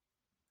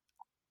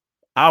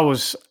I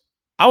was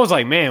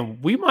like, man,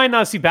 we might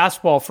not see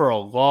basketball for a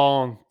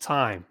long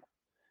time.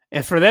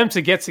 And for them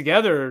to get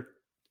together,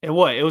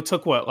 it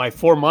took like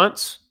 4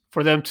 months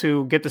for them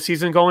to get the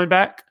season going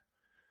back.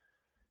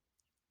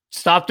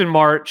 Stopped in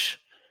March.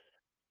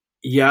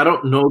 Yeah, I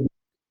don't know the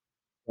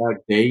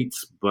exact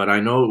dates, but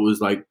I know it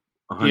was like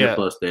 100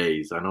 plus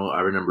days. I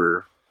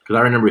remember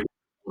the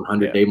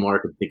 100-day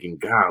mark and thinking,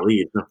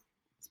 golly,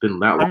 it's been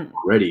that long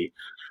already.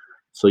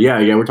 So yeah,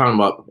 we're talking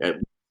about at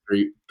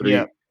 3, 4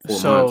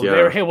 months. So they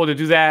were able to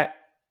do that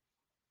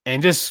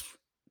and just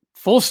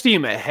full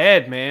steam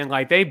ahead, man.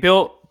 Like they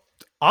built,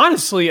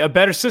 honestly, a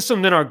better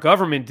system than our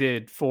government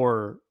did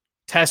for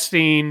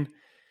testing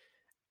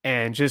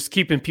and just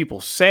keeping people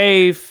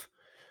safe.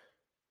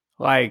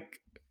 Like,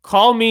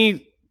 call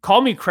me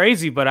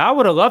crazy, but I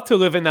would have loved to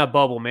live in that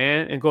bubble,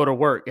 man, and go to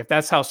work if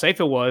that's how safe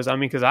it was. I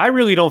mean, because I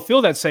really don't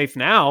feel that safe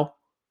now.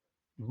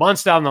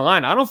 Months down the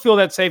line, I don't feel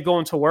that safe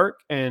going to work,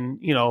 and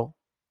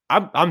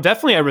I'm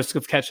definitely at risk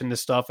of catching this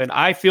stuff. And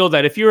I feel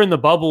that if you're in the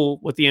bubble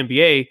with the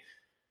NBA,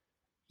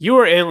 you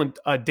are in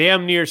a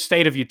damn near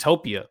state of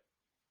utopia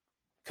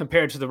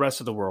compared to the rest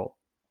of the world.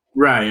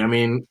 Right. I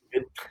mean,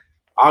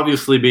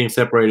 obviously being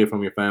separated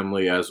from your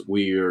family, as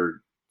we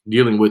are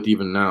dealing with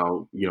even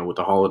now, with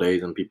the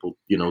holidays and people,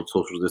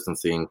 social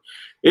distancing,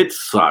 it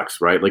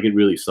sucks, right? Like it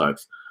really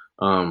sucks.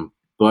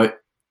 But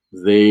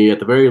they, at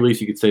the very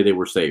least, you could say they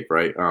were safe,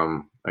 right?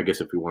 I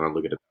guess if we want to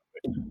look at it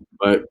that way.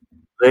 But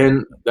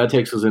then that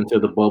takes us into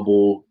the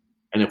bubble.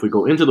 And if we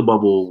go into the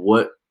bubble,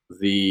 what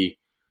this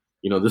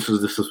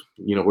is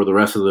where the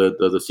rest of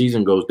the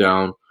season goes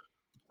down.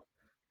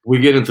 We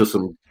get into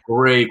some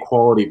great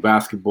quality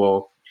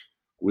basketball.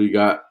 We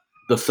got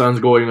the Suns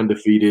going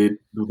undefeated.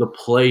 The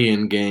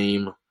play-in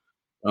game,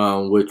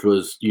 which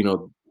was,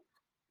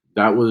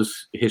 that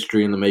was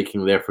history in the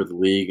making there for the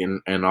league,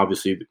 and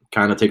obviously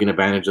kind of taking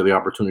advantage of the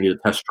opportunity to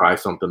test try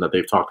something that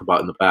they've talked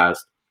about in the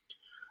past.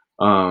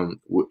 And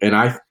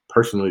I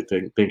personally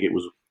think it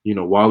was,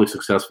 wildly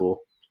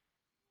successful.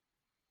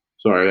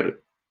 Sorry,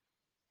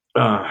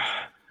 I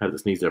had to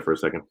sneeze there for a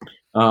second.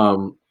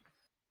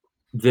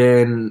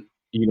 Then,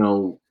 we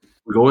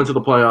go into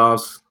the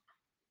playoffs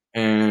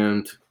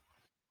and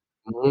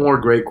more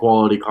great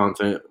quality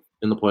content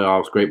in the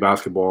playoffs, great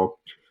basketball.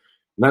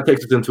 And that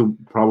takes us into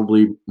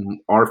probably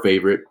our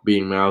favorite,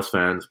 being Mavs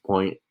fans,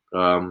 point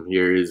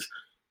here is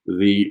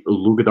the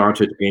Luka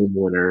Doncic game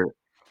winner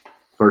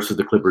versus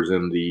the Clippers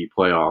in the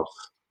playoffs.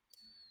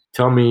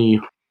 Tell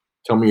me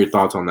your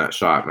thoughts on that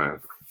shot, man.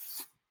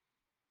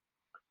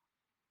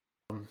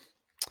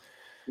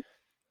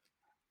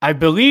 I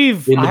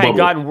believe I had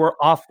gotten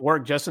off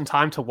work just in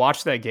time to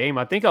watch that game.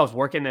 I think I was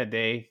working that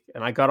day,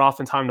 and I got off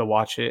in time to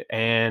watch it.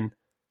 And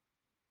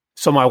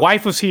so my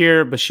wife was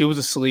here, but she was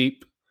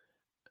asleep.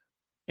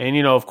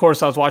 And, of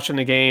course, I was watching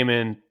the game.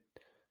 And,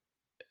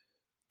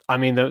 I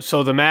mean,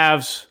 so the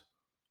Mavs,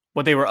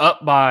 they were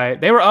up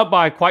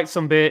by quite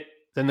some bit.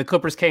 Then the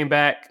Clippers came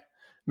back,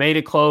 made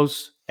it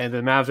close, and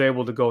the Mavs were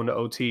able to go into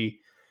OT.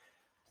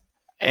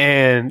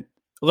 And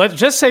let's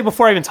just say,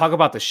 before I even talk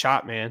about the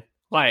shot, man,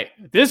 like,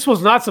 this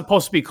was not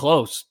supposed to be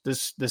close,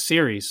 this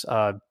series.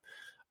 I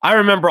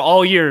remember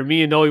all year,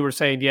 me and Noe were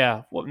saying,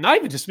 yeah, well, not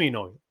even just me and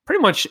Noe,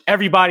 pretty much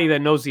everybody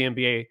that knows the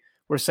NBA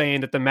were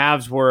saying that the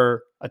Mavs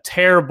were a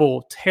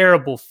terrible,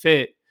 terrible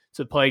fit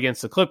to play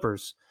against the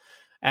Clippers,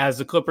 as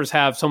the Clippers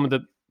have some of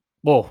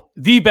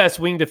the best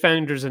wing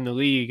defenders in the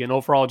league, and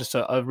overall just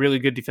a really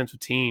good defensive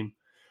team.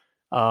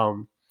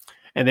 And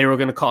they were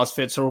going to cause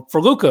fits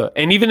for Luka.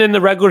 And even in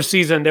the regular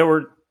season,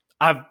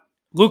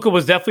 Luka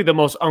was definitely the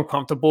most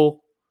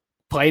uncomfortable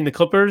playing the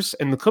Clippers,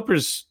 and the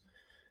Clippers,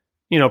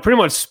 pretty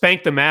much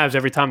spanked the Mavs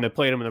every time they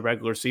played them in the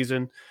regular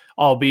season.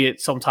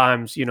 albeit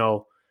sometimes,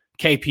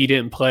 KP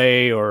didn't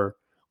play or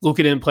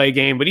Luka didn't play a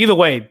game. But either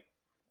way,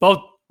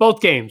 both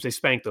games, they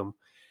spanked them.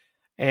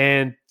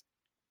 And,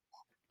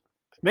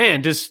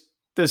 man, just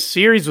the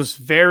series was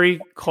very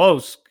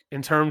close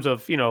in terms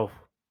of,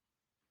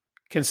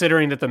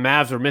 considering that the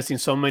Mavs were missing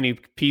so many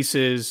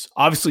pieces.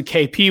 Obviously,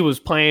 KP was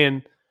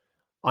playing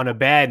on a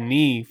bad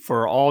knee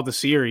for all the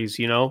series,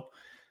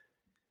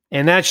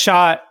 And that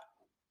shot,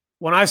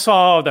 when I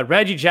saw that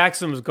Reggie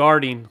Jackson was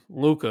guarding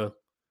Luka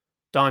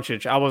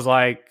Doncic, I was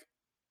like,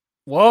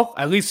 well,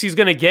 at least he's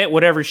going to get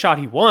whatever shot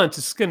he wants.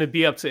 It's going to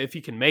be up to if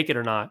he can make it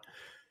or not.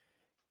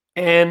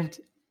 And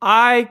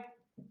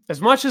as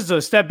much as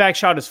the step back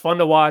shot is fun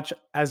to watch,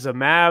 as a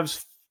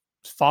Mavs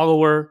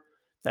follower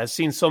that's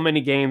seen so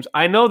many games,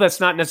 I know that's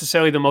not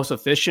necessarily the most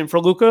efficient for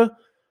Luka.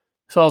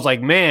 So I was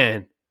like,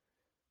 man,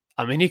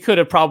 he could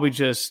have probably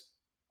just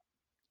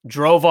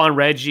drove on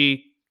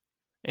Reggie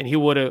and he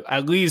would have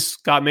at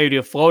least got maybe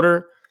a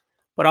floater.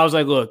 But I was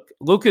like, look,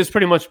 Luka has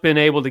pretty much been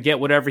able to get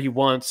whatever he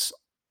wants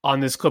on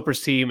this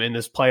Clippers team in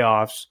this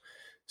playoffs.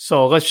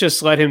 So let's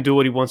just let him do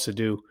what he wants to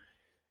do.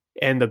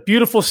 And the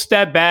beautiful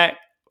step back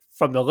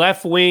from the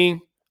left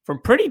wing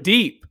from pretty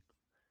deep.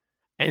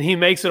 And he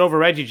makes it over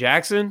Reggie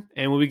Jackson.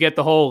 And when we get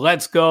the whole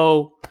let's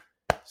go,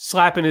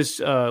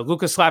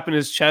 Luka slapping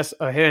his chest,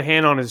 a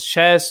hand on his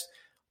chest,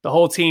 the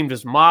whole team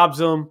just mobs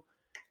him.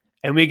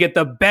 And we get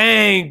the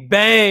bang,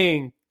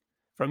 bang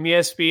from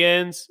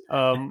ESPN's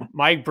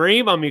Mike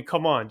Bream.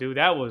 Come on, dude.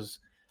 I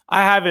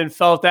haven't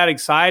felt that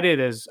excited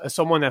as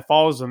someone that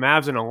follows the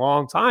Mavs in a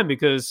long time,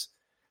 because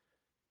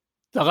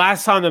the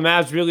last time the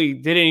Mavs really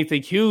did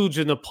anything huge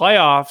in the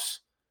playoffs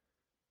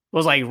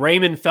was like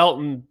Raymond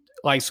Felton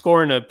like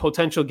scoring a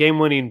potential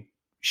game-winning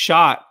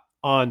shot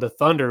on the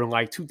Thunder in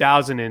like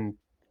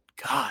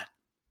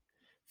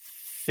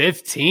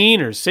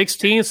 2015 or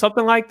 16,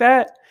 something like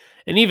that.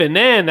 And even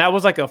then, that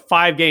was like a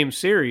 5-game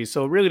series,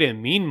 so it really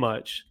didn't mean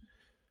much.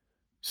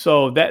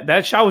 So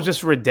that shot was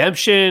just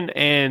redemption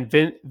and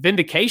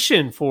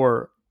vindication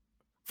for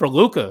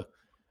Luka.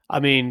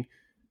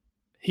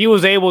 He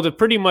was able to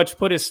pretty much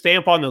put his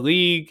stamp on the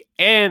league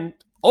and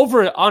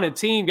over on a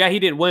team. Yeah, he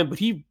didn't win,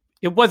 but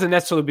it wasn't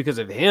necessarily because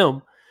of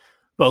him.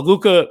 But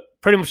Luka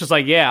pretty much was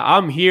like, yeah,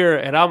 I'm here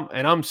and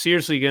I'm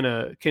seriously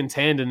gonna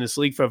contend in this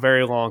league for a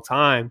very long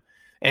time.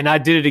 And I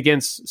did it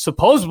against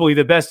supposedly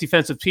the best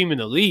defensive team in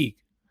the league.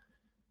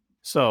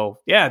 So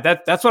yeah,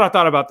 that's what I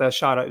thought about that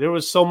shot. There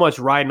was so much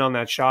riding on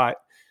that shot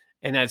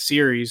in that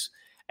series.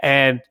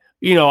 And,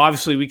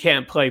 obviously we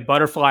can't play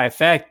butterfly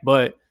effect,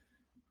 but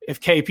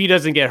if KP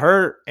doesn't get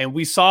hurt and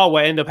we saw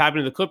what ended up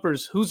happening to the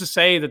Clippers, who's to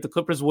say that the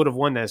Clippers would have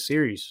won that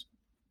series?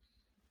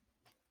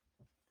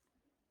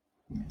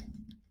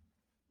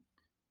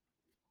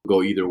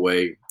 Go either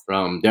way.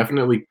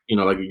 Definitely,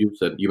 like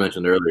you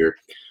mentioned earlier,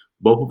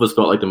 both of us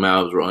felt like the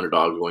Mavs were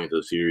underdogs going into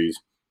the series.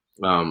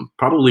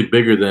 Probably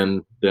bigger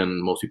than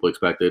most people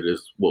expected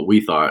is what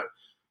we thought.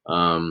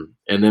 And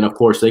then of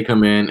course they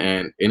come in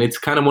and it's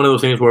kind of one of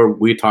those things where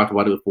we talked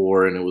about it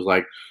before, and it was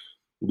like,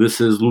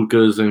 this is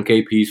Luka's and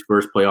KP's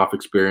first playoff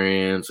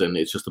experience, and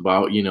it's just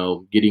about,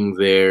 getting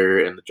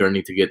there and the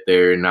journey to get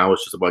there. And now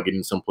it's just about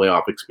getting some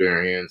playoff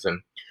experience.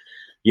 And,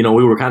 we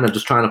were kind of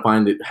just trying to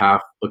find a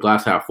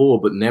glass half full,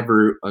 but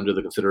never under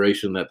the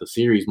consideration that the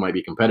series might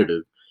be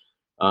competitive.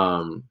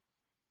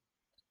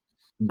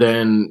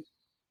 Then,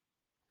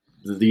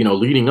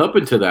 leading up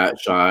into that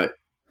shot,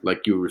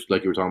 like you were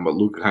talking about,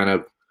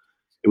 Luka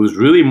it was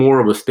really more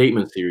of a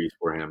statement series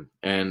for him.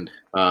 And,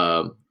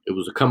 it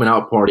was a coming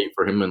out party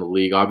for him in the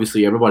league.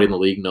 Obviously, everybody in the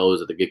league knows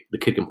that the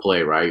kid can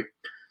play, right?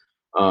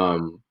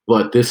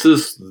 But this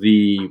was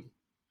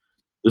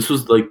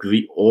like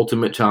the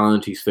ultimate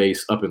challenge he's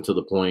faced up until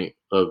the point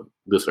of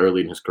this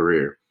early in his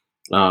career.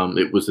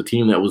 It was a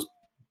team that was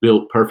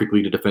built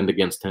perfectly to defend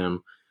against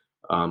him.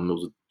 It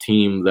was a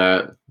team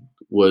that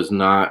was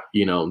not,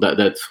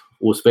 that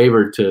was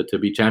favored to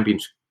be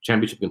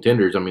championship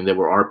contenders. They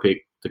were our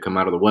pick to come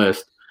out of the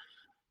West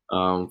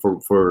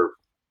for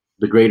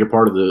the greater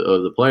part of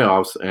the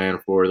playoffs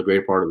and for the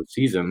greater part of the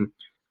season.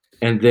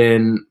 And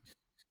then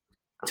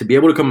to be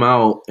able to come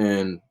out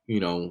and,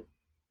 the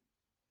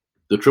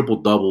triple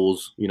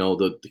doubles,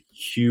 the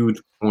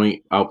huge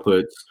point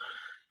outputs,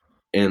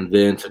 and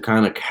then to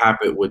kind of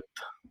cap it with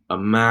a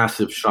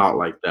massive shot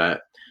like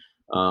that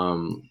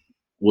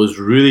was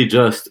really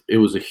it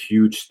was a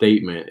huge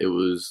statement. It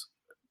was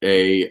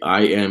I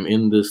am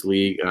in this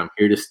league and I'm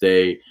here to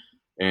stay,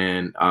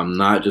 and I'm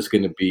not just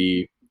going to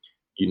be,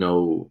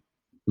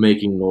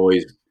 making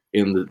noise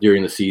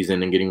during the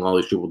season and getting all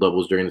these triple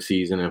doubles during the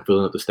season and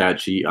filling up the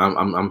stat sheet.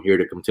 I'm here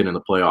to contend in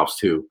the playoffs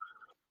too.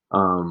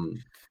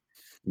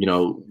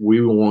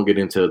 We won't get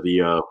into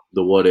the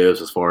what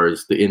ifs as far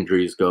as the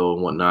injuries go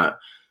and whatnot,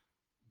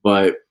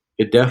 but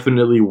it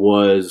definitely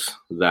was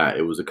that.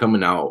 It was a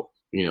coming out,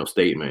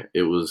 statement.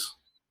 It was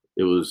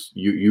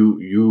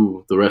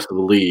you the rest of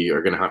the league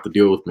are going to have to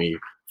deal with me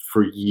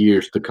for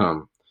years to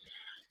come.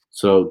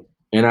 So,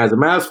 and as a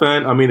Mavs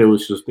fan, it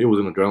was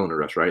an adrenaline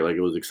rush, right? Like,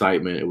 it was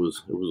excitement. It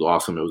was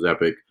awesome. It was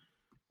epic.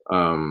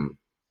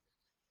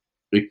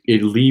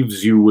 it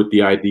leaves you with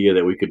the idea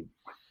that we could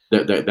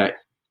that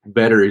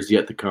better is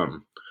yet to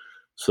come.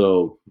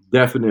 So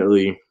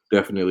definitely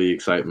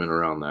excitement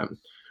around that.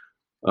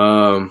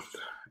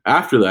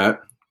 After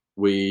that,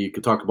 we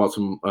could talk about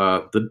some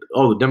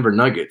the Denver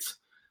Nuggets.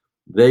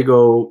 They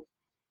go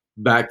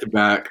back to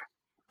back,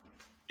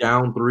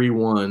 down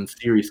 3-1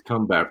 series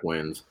comeback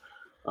wins.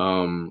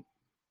 Never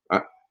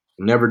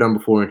done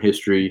before in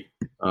history.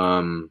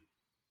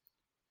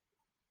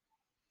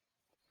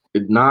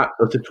 It's not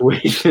a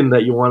situation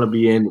that you want to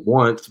be in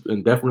once,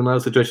 and definitely not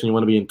a situation you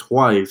want to be in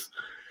twice.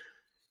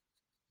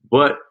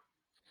 But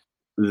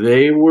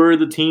they were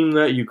the team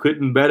that you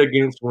couldn't bet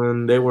against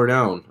when they were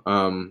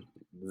down.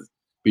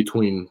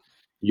 Between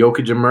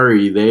Jokic and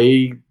Murray,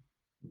 they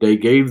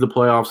gave the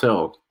playoffs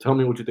hell. Tell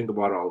me what you think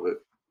about all of it.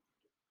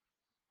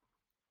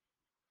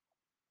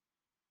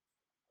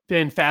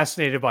 Been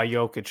fascinated by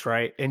Jokic,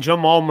 right? And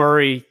Jamal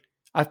Murray,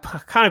 I've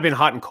kind of been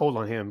hot and cold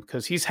on him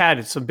because he's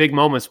had some big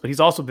moments, but he's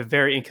also been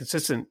very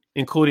inconsistent,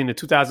 including the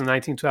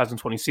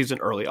 2019-2020 season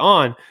early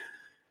on.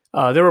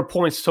 There were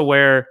points to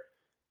where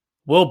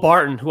Will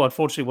Barton, who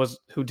unfortunately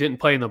who didn't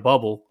play in the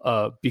bubble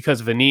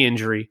because of a knee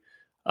injury,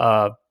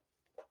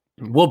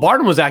 Will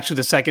Barton was actually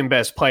the second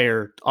best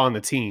player on the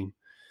team.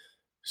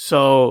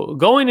 So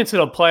going into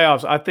the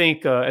playoffs, I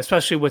think,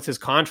 especially with his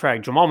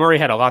contract, Jamal Murray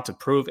had a lot to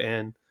prove,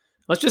 and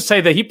let's just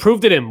say that he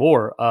proved it in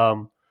more.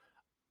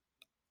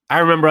 I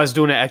remember us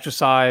doing an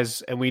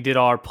exercise, and we did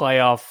our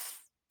playoff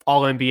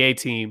All-NBA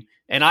team,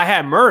 and I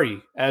had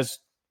Murray as,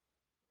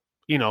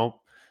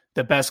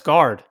 the best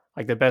guard,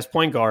 like the best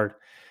point guard.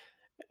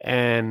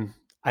 And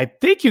I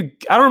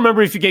don't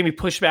remember if you gave me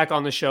pushback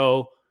on the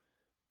show,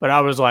 but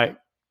I was like,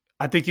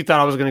 I think you thought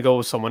I was going to go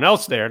with someone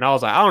else there. And I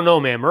was like, I don't know,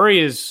 man. Murray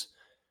is,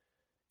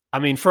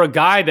 for a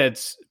guy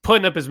that's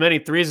putting up as many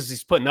threes as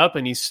he's putting up,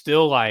 and he's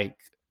still like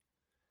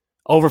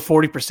over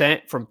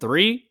 40% from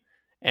three.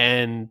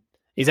 And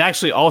he's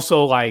actually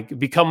also like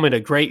becoming a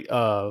great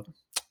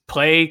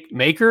play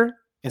maker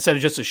instead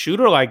of just a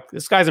shooter. Like,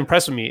 this guy's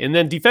impressing me. And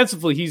then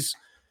defensively, he's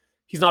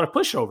not a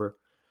pushover.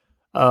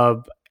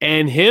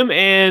 And him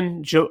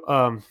and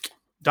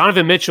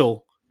Donovan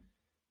Mitchell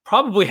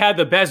probably had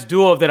the best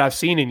duo that I've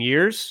seen in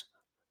years.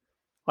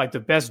 Like the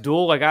best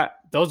duel.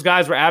 Those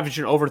guys were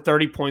averaging over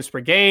 30 points per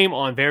game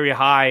on very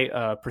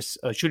high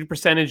shooting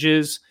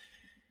percentages.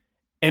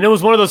 And it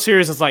was one of those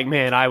series that's like,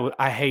 man,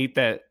 I hate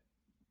that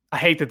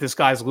this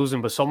guy's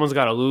losing, but someone's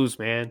got to lose,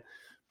 man.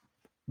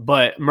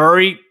 But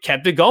Murray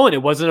kept it going.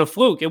 It wasn't a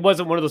fluke. It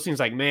wasn't one of those things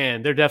like,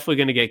 man, they're definitely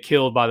going to get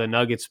killed by the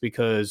Nuggets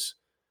because,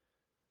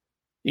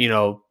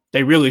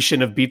 they really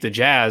shouldn't have beat the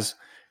Jazz.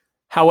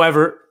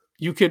 However,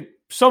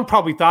 some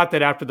probably thought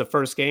that after the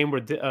first game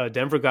where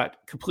Denver got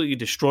completely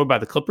destroyed by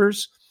the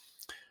Clippers.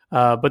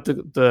 But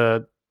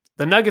the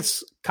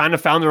Nuggets kind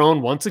of found their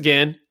own once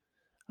again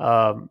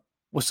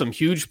with some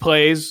huge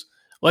plays.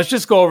 Let's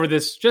just go over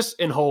this just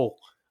in whole.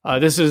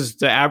 This is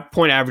the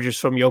point averages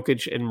from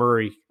Jokic and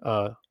Murray.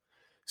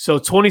 So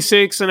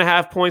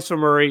 26.5 points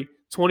from Murray,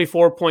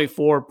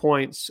 24.4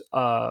 points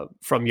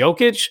from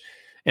Jokic.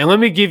 And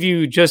let me give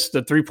you just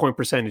the 3-point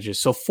percentages.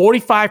 So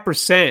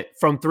 45%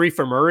 from three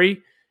for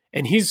Murray,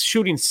 and he's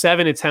shooting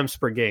 7 attempts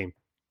per game.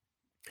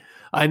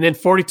 And then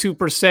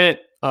 42%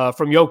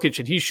 from Jokic,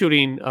 and he's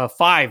shooting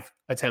 5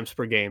 attempts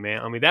per game,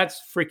 man. That's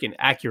freaking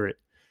accurate.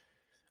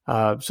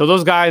 So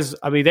those guys,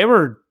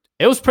 it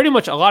was pretty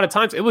much a lot of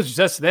times, it was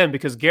just them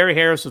because Gary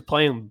Harris was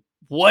playing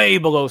way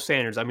below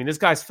standards. This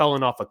guy's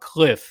falling off a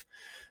cliff.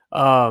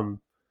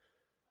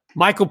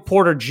 Michael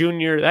Porter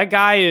Jr., that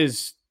guy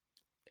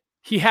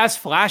he has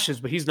flashes,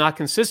 but he's not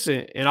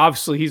consistent. And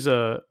obviously he's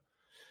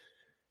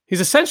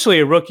essentially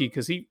a rookie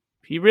because he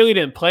really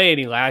didn't play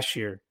any last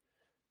year.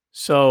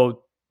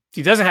 So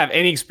he doesn't have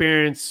any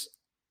experience.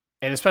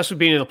 And especially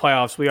being in the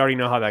playoffs, we already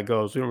know how that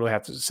goes. We don't really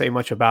have to say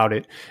much about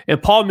it.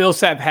 And Paul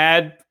Millsap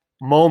had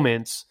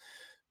moments,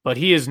 but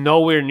he is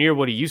nowhere near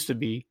what he used to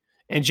be.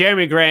 And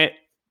Jeremy Grant,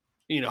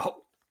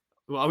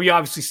 we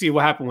obviously see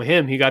what happened with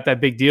him. He got that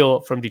big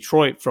deal from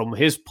Detroit from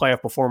his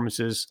playoff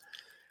performances.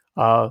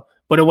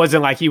 But it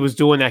wasn't like he was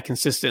doing that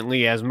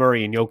consistently as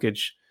Murray and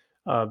Jokic.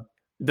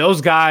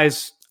 Those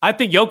guys, I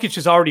think Jokic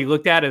is already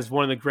looked at as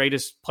one of the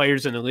greatest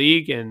players in the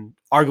league and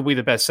arguably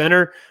the best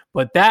center,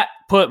 but that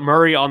put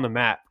Murray on the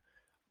map.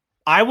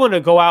 I want to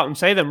go out and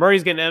say that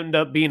Murray's going to end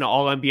up being an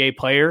All-NBA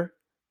player,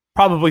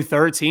 probably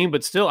third team,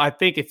 but still, I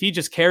think if he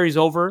just carries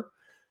over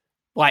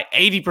like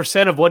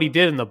 80% of what he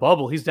did in the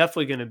bubble, he's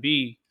definitely going to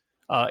be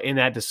in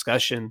that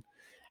discussion.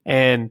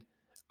 And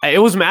it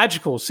was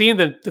magical seeing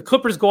the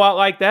Clippers go out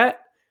like that.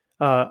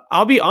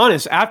 I'll be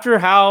honest, after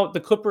how the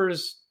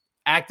Clippers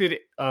acted,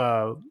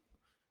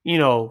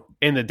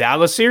 in the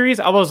Dallas series,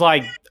 I was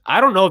like,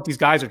 I don't know if these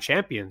guys are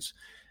champions.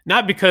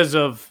 Not because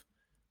of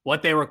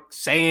what they were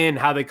saying,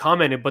 how they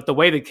commented, but the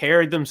way they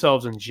carried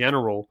themselves in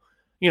general.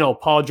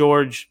 Paul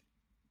George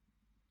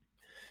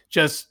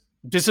just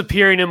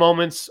disappearing in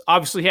moments.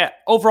 Obviously, he had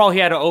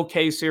an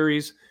okay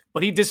series,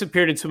 but he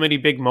disappeared in too many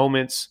big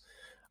moments.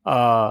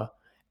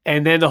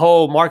 And then the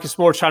whole Marcus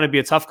Morris trying to be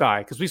a tough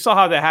guy, because we saw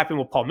how that happened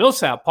with Paul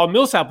Millsap. Paul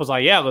Millsap was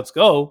like, yeah, let's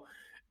go.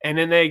 And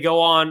then they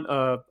go on,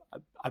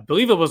 I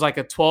believe it was like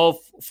a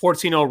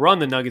 12-14-0 run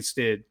the Nuggets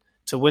did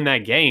to win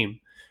that game.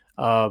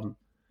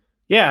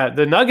 Yeah,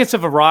 the Nuggets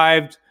have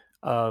arrived.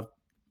 The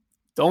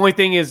only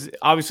thing is,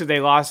 obviously, they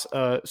lost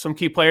some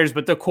key players,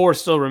 but the core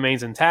still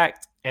remains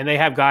intact. And they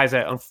have guys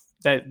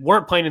that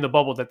weren't playing in the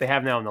bubble that they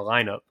have now in the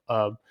lineup.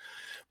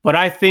 But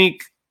I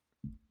think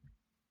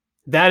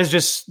that is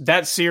just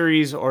that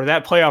series or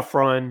that playoff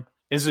run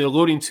is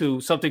alluding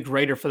to something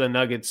greater for the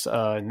Nuggets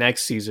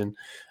next season.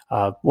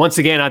 Once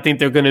again, I think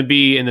they're going to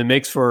be in the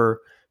mix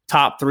for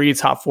top 3,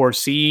 top 4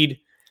 seed.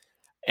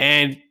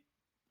 And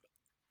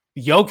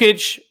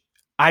Jokic,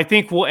 I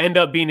think, will end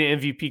up being an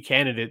MVP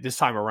candidate this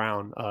time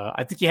around.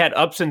 I think he had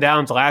ups and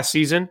downs last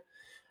season.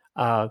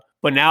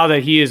 But now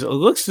that it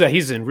looks that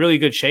he's in really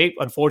good shape.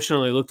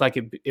 Unfortunately, it looked like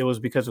it was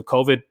because of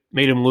COVID,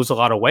 made him lose a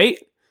lot of weight.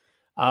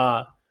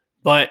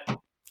 But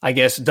I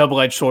guess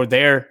double-edged sword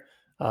there.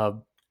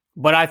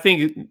 But I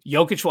think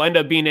Jokic will end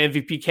up being an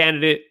MVP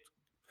candidate,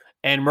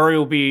 and Murray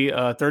will be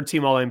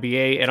third-team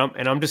All-NBA.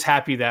 And I'm just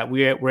happy that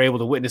we're able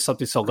to witness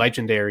something so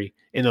legendary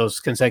in those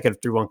consecutive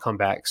 3-1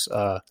 comebacks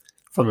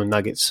from the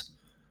Nuggets.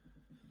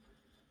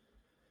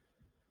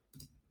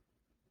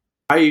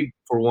 I,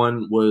 for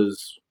one,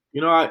 was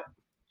the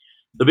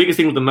biggest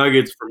thing with the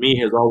Nuggets for me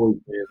has always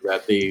been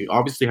that they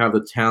obviously have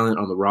the talent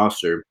on the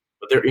roster,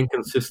 but they're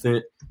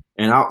inconsistent.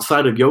 And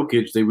outside of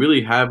Jokic, they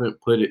really haven't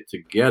put it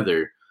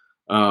together.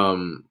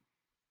 The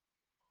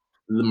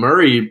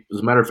Murray, as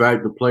a matter of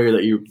fact, the player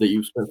that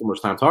you spent so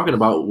much time talking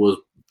about, was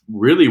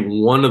really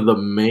one of the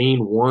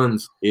main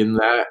ones in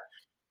that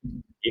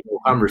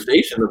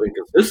conversation of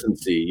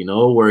inconsistency.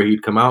 Where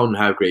he'd come out and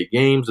have great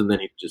games, and then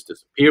he'd just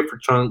disappear for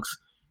chunks.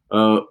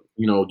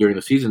 During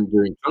the season,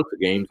 during chunks of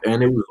games,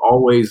 and it was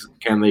always,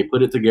 can they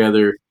put it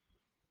together,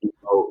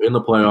 in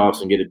the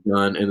playoffs and get it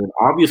done? And then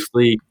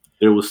obviously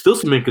there was still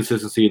some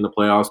inconsistency in the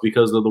playoffs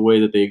because of the way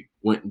that they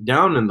went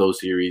down in those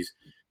series.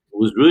 It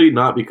was really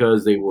not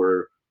because they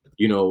were,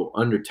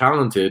 under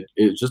talented.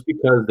 It's just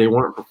because they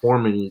weren't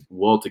performing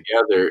well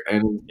together.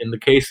 And in the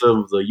case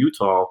of the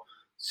Utah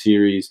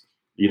series,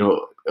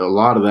 a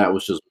lot of that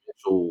was just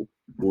Mitchell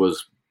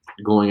was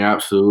going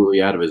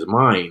absolutely out of his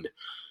mind.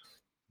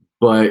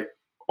 But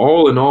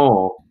all in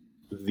all,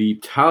 the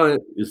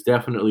talent is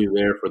definitely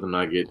there for the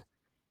Nuggets.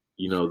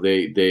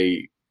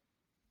 They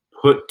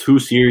put 2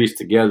 series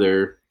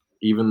together,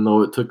 even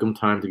though it took them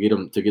time to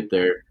get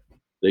there.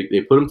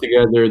 They put them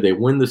together. They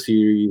win the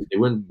series. They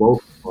win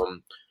both of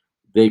them.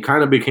 They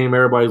kind of became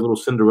everybody's little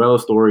Cinderella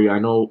story. I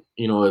know,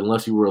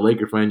 unless you were a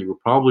Laker fan, you were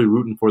probably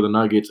rooting for the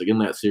Nuggets in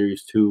that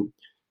series too,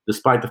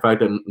 despite the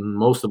fact that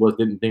most of us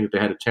didn't think that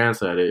they had a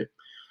chance at it.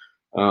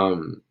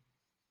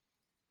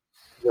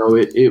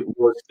 It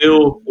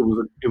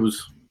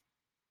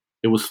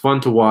was fun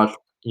to watch,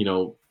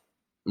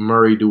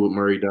 Murray do what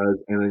Murray does.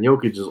 And then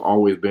Jokic has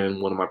always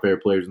been one of my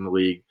favorite players in the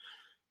league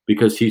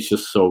because he's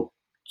just so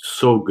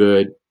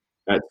good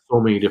at so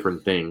many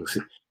different things.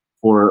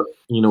 For,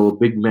 a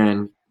big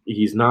man,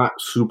 he's not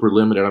super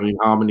limited. I mean,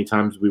 how many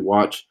times we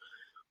watch,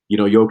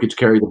 Jokic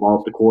carry the ball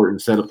up the court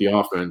and set up the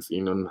offense?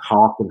 And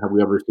how often have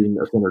we ever seen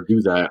a center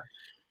do that?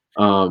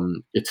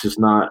 It's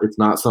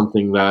not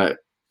something that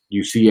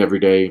you see every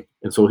day.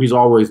 And so he's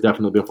always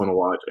definitely been fun to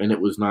watch. And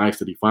it was nice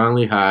that he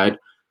finally had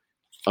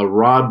a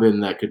Rodman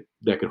that could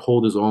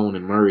hold his own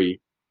in Murray,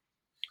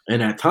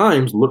 and at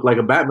times looked like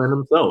a Batman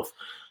himself.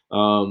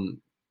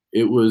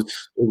 It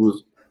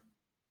was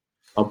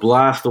a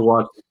blast to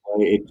watch him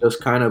play. It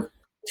just kind of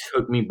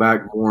took me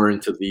back more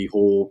into the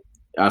whole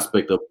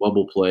aspect of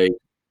bubble play.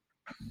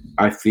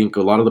 I think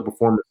a lot of the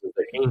performances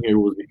that came here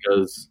was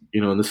because,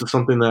 and this is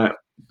something that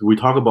we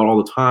talk about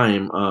all the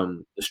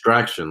time,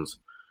 distractions.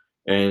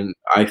 And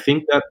I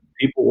think that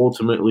people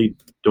ultimately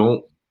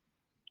don't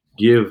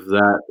give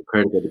that the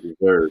credit that it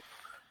deserves.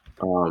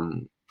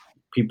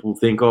 People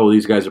think, oh,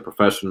 these guys are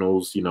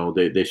professionals.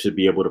 They should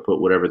be able to put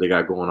whatever they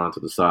got going on to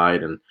the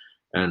side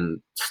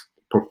and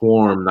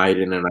perform night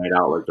in and night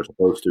out like they're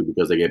supposed to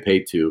because they get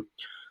paid to.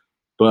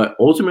 But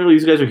ultimately,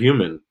 these guys are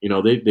human.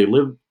 They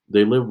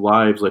live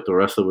lives like the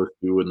rest of us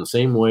do, in the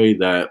same way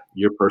that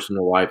your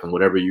personal life and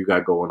whatever you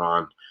got going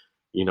on,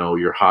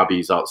 your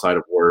hobbies outside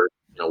of work,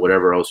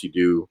 whatever else you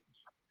do,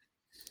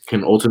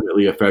 can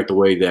ultimately affect the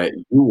way that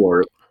you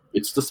work.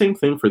 It's the same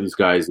thing for these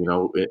guys, in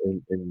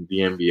the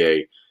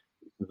NBA.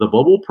 The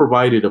bubble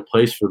provided a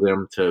place for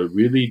them to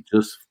really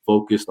just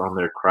focus on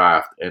their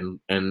craft and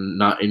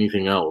not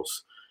anything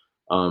else.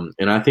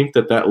 And I think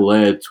that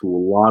led to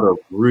a lot of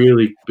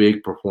really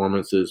big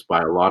performances by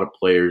a lot of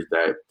players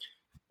that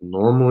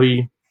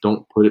normally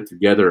don't put it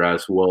together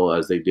as well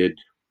as they did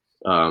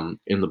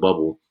in the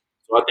bubble.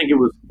 So I think it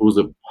was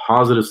a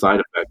positive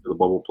side effect of the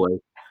bubble play.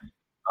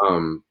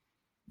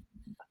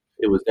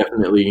 It was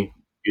definitely,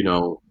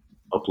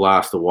 a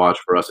blast to watch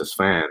for us as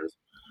fans.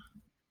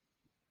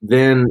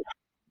 Then,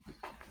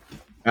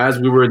 as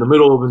we were in the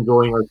middle of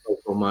enjoying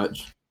ourselves so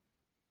much,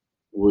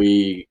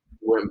 we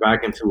went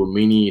back into a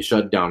mini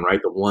shutdown, right?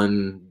 The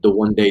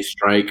 1 day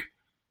strike.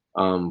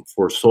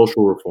 for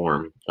social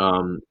reform.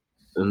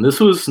 And this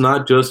was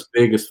not just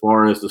big as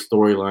far as the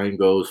storyline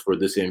goes for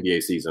this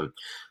NBA season.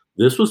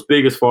 This was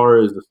big as far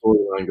as the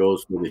storyline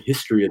goes for the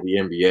history of the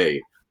NBA.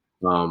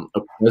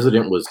 A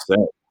president was set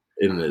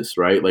in this,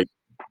 right? Like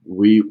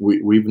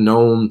we've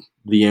known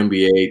the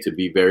NBA to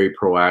be very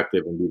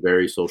proactive and be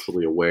very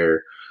socially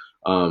aware.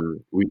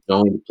 We've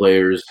known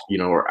players,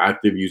 are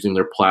active using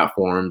their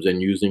platforms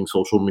and using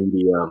social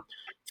media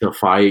to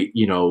fight,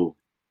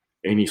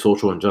 any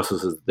social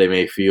injustices they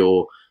may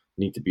feel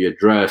need to be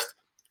addressed.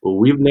 But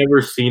we've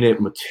never seen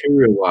it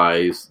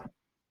materialize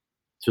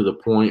to the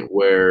point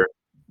where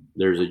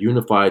there's a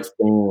unified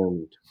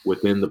stand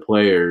within the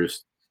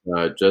players,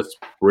 just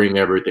bring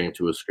everything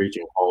to a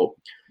screeching halt,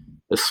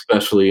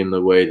 especially in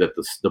the way that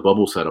the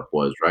bubble setup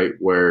was, right?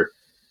 Where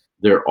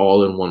they're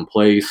all in one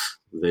place.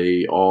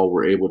 They all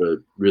were able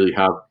to really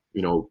have,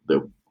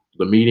 the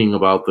meeting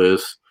about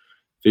this,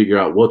 figure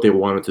out what they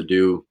wanted to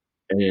do,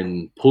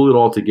 and pull it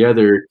all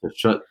together to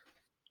shut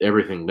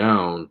everything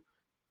down,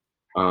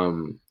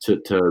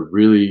 to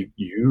really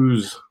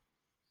use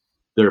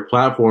their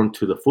platform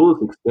to the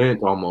fullest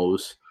extent,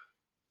 almost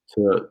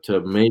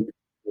to make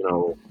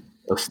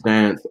a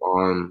stance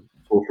on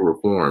social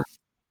reform.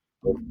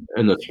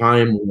 In the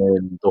time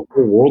when the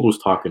whole world was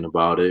talking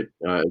about it,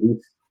 at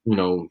least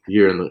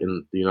here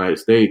in the United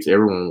States,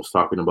 everyone was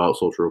talking about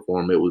social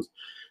reform. It was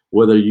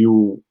whether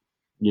you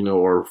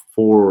are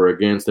for or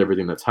against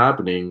everything that's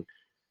happening.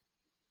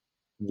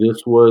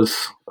 This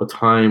was a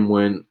time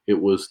when it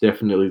was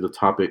definitely the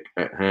topic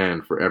at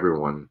hand for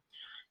everyone,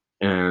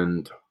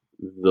 and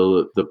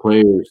the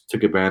players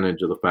took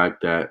advantage of the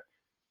fact that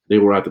they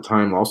were at the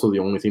time also the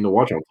only thing to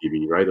watch on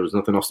TV, right? There was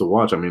nothing else to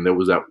watch. I mean, there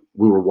was that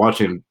we were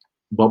watching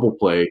bubble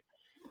play,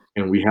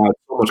 and we had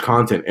so much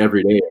content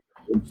every day.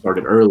 We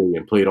started early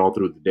and played all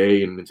through the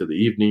day and into the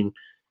evening,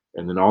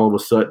 and then all of a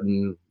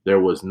sudden there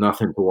was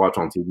nothing to watch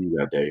on TV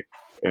that day,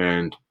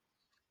 and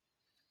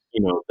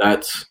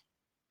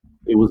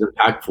it was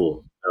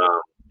impactful.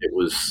 It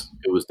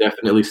was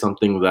definitely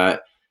something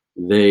that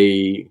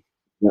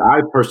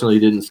I personally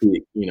didn't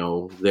see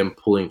them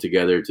pulling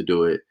together to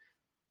do it.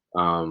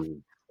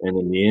 And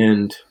in the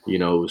end, it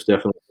was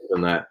definitely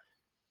something that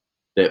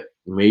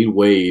made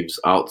waves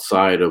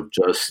outside of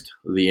just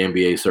the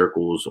NBA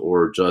circles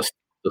or just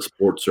the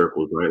sports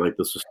circles, right? Like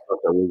this was stuff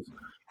that was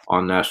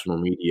on national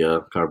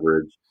media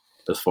coverage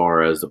as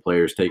far as the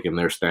players taking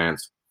their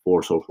stance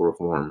for social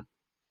reform.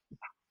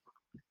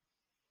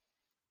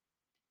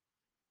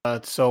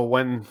 So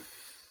when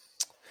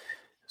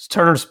it's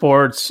Turner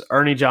Sports,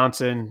 Ernie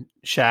Johnson,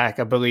 Shaq,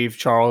 I believe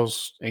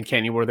Charles and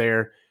Kenny were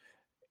there,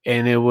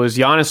 and it was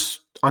Giannis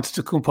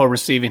Antetokounmpo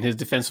receiving his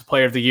Defensive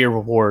Player of the Year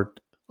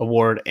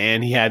award,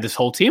 and he had this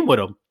whole team with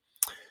him,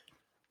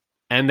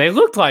 and they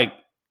looked like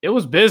it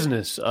was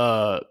business.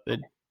 They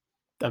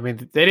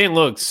didn't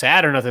look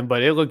sad or nothing,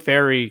 but it looked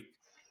very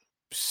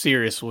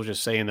serious. We'll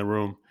just say in the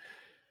room,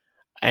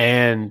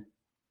 and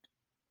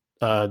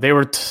they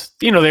were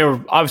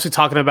obviously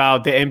talking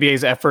about the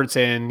NBA's efforts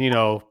and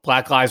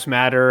Black Lives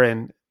Matter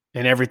and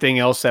everything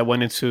else that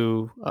went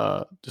into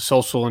the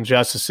social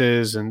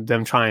injustices and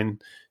them trying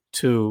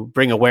to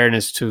bring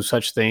awareness to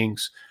such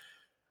things.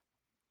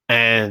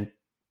 And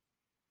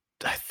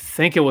I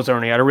think it was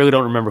Ernie. I really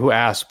don't remember who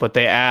asked, but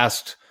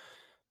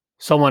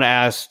someone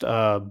asked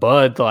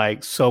Bud,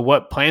 like, so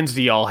what plans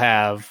do y'all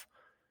have,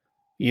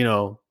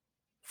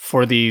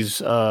 for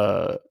these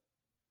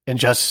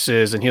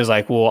injustices? And he was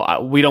like,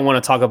 well, we don't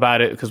want to talk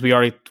about it because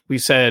we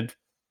said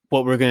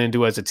what we're going to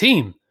do as a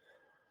team.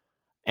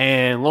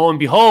 And lo and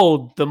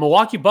behold, the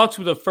Milwaukee Bucks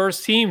were the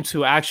first team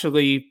to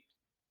actually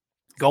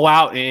go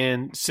out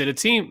and sit a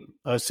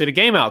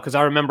game out. Because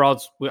I remember I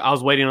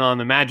was waiting on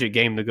the Magic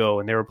game to go,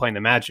 and they were playing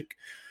the Magic,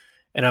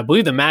 and I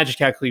believe the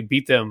Magic actually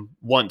beat them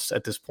once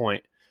at this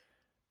point.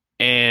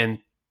 And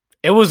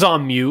it was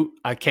on mute.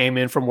 I came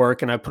in from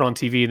work and I put on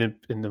TV,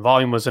 and the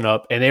volume wasn't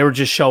up, and they were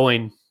just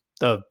showing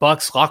the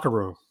Bucks locker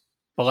room,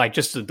 but like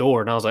just the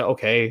door. And I was like,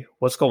 okay,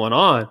 what's going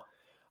on?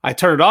 I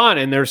turned it on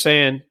and they're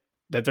saying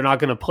that they're not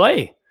going to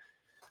play.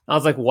 I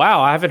was like,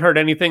 wow, I haven't heard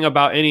anything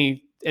about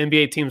any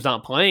NBA teams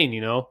not playing,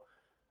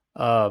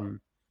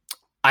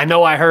 I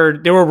know I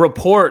heard there were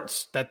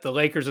reports that the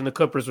Lakers and the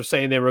Clippers were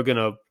saying they were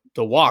going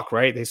to walk,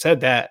 right? They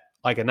said that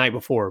like a night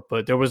before,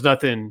 but there was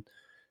nothing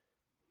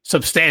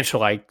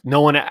substantial. Like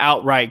no one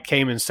outright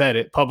came and said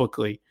it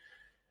publicly.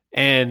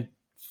 And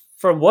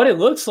from what it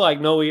looks like,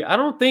 Noe, I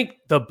don't think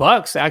the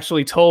Bucks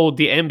actually told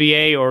the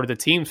NBA or the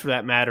teams, for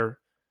that matter,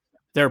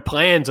 their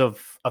plans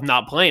of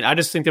not playing. I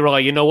just think they were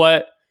like, you know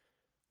what,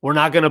 we're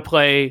not going to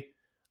play.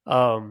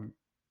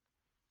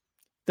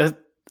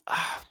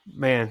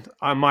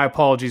 My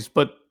apologies,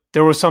 but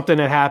there was something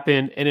that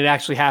happened, and it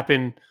actually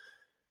happened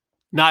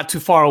not too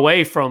far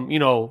away from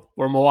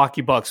where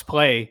Milwaukee Bucks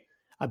play.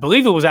 I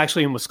believe it was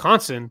actually in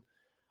Wisconsin.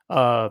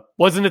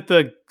 Wasn't it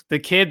the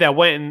kid that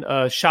went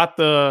and shot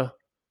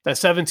that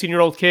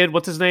 17-year-old kid?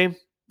 What's his name?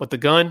 With the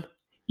gun?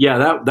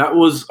 Yeah, that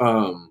was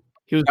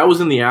that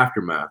was in the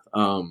aftermath.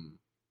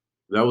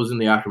 That was in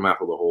the aftermath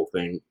of the whole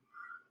thing.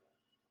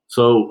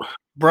 So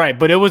Right,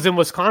 but it was in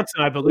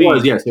Wisconsin, I it was,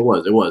 believe. yes, it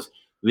was. It was.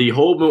 The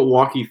whole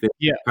Milwaukee thing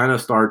Yeah. kind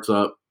of starts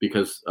up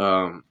because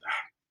I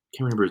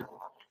can't remember.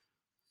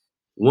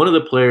 One of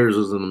the players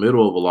was in the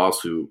middle of a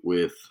lawsuit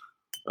with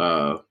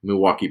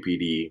Milwaukee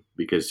PD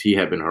because he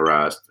had been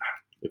harassed.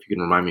 If you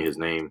can remind me his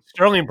name.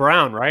 Sterling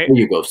Brown, right? There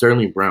you go,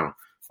 Sterling Brown.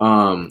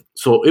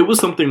 So it was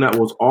something that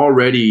was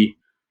already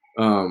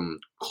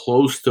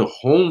close to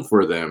home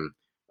for them.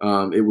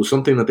 It was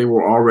something that they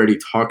were already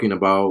talking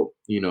about,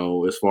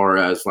 as far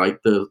as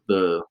like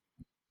the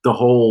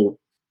whole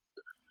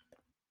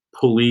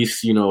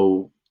police,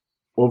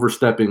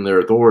 overstepping their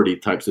authority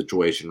type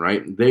situation,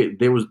 right?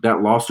 There was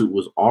that lawsuit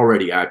was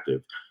already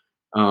active,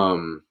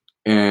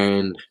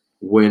 and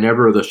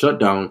whenever the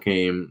shutdown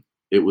came,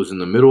 it was in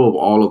the middle of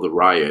all of the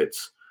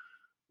riots.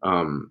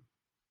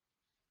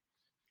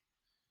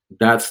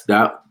 That's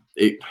that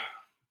it,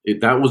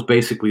 that was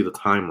basically the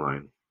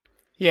timeline.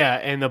 Yeah,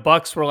 and the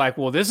Bucks were like,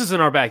 "Well, this is in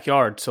our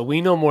backyard, so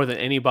we know more than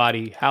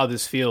anybody how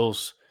this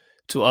feels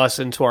to us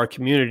and to our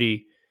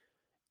community,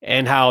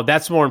 and how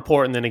that's more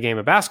important than a game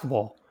of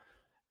basketball."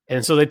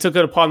 And so they took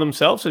it upon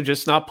themselves to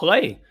just not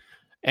play.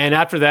 And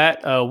after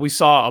that, we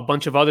saw a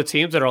bunch of other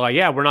teams that are like,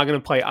 "Yeah, we're not going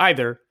to play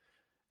either."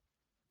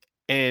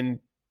 And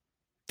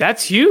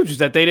that's huge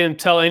that they didn't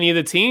tell any of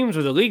the teams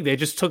or the league. They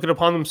just took it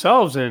upon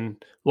themselves.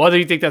 And whether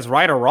you think that's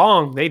right or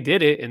wrong, they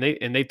did it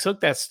and they took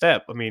that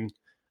step. I mean,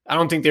 I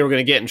don't think they were going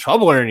to get in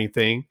trouble or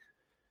anything,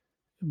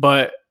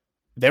 but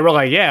they were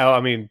like, yeah,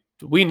 I mean,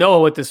 we know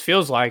what this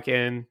feels like,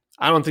 and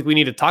I don't think we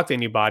need to talk to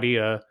anybody.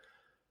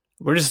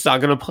 We're just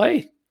not going to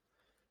play.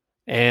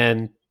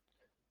 And,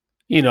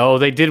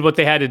 they did what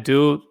they had to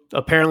do.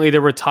 Apparently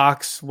there were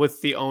talks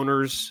with the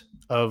owners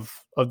of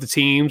the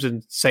teams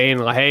and saying,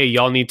 like, hey,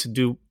 y'all need to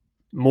do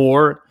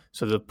more.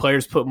 So the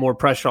players put more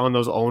pressure on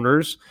those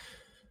owners.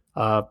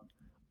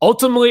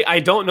 Ultimately,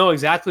 I don't know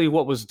exactly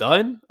what was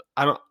done.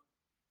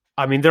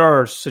 There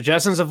are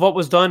suggestions of what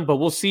was done, but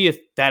we'll see if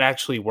that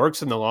actually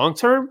works in the long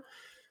term.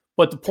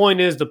 But the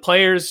point is, the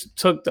players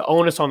took the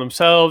onus on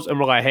themselves and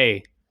were like,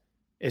 hey,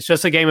 it's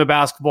just a game of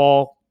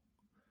basketball.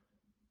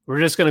 We're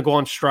just going to go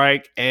on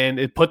strike. And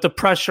it put the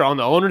pressure on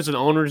the owners, and the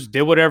owners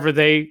did whatever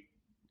I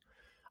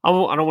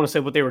don't want to say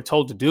what they were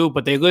told to do,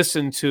 but they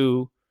listened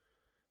to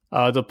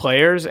the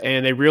players,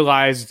 and they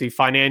realized the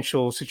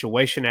financial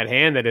situation at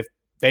hand, that if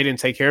they didn't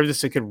take care of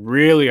this, it could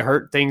really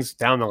hurt things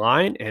down the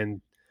line.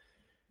 And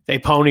they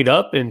ponied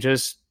up and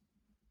just,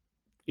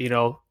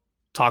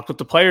 talked with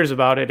the players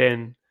about it.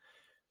 And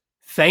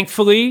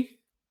thankfully,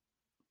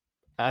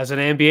 as an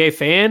NBA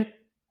fan,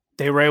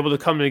 they were able to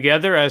come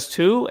together as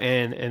two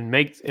and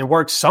make and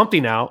work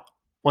something out.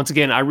 Once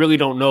again, I really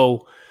don't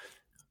know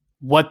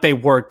what they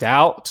worked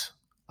out,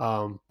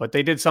 but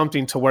they did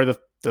something to where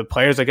the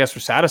players, I guess,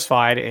 were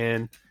satisfied.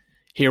 And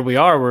here we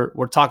are.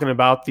 We're talking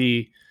about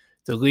the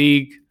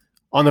league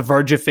on the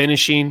verge of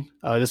finishing.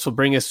 This will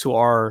bring us to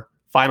our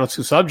final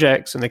two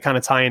subjects, and they kind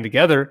of tie in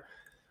together.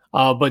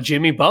 But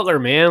Jimmy Butler,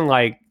 man,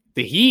 like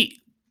the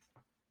Heat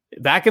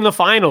back in the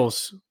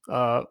finals,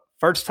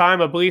 first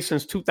time, I believe,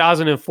 since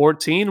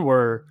 2014,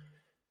 where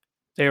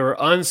they were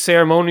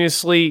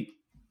unceremoniously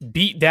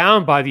beat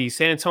down by the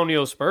San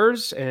Antonio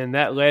Spurs, and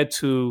that led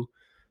to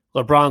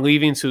LeBron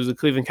leaving to the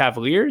Cleveland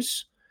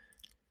Cavaliers.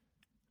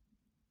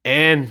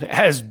 And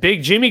as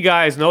big Jimmy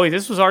guys know,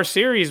 this was our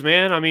series,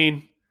 man. I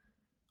mean,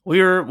 we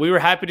were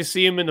happy to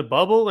see him in the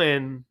bubble,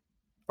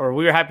 or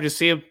we were happy to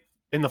see him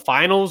in the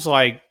finals,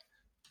 like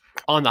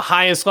on the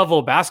highest level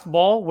of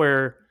basketball,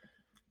 where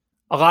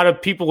a lot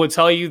of people would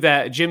tell you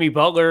that Jimmy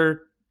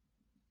Butler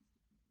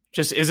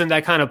just isn't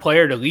that kind of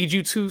player to lead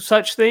you to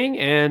such thing.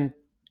 And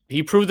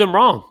he proved them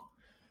wrong.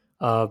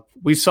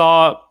 We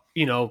saw,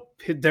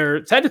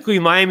 they're technically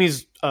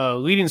Miami's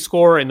leading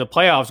scorer in the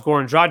playoffs,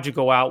 Goran Dragic,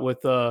 go out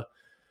with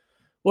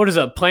what is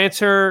a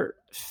plantar?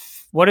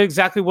 What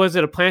exactly was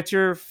it? A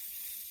plantar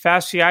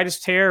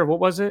fasciitis tear? What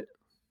was it?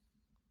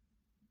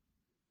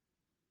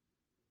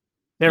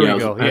 There we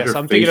go. Yes,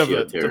 I'm thinking of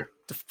the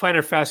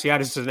plantar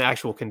fasciitis is an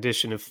actual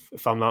condition,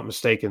 if I'm not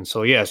mistaken.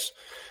 So yes,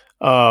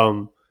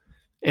 and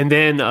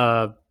then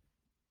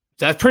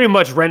that pretty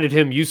much rendered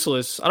him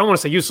useless. I don't want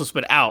to say useless,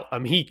 but out. I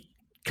mean, he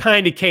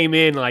kind of came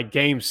in like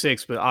game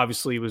 6, but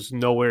obviously was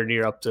nowhere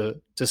near up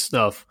to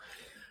snuff.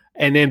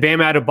 And then Bam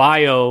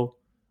Adebayo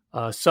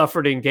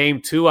suffered in game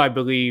 2, I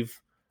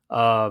believe,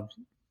 a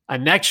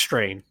neck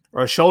strain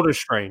or a shoulder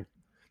strain,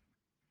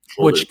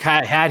 which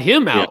had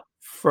him out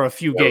for a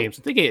few games.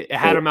 I think it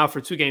had him out for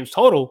 2 games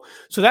total.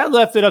 So that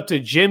left it up to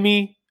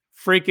Jimmy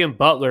freaking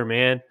Butler,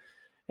 man.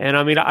 And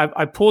I mean,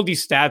 I pulled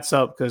these stats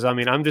up because I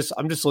mean, I'm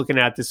just looking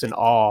at this in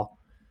awe.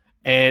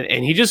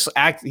 And he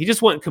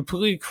just went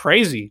completely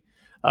crazy.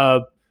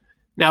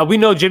 Now we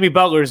know Jimmy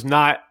Butler is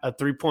not a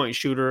 3-point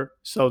shooter,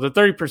 so the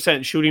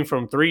 30% shooting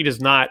from 3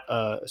 does not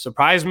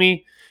surprise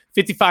me.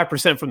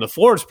 55% from the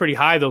floor is pretty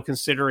high, though,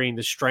 considering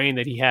the strain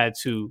that he had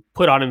to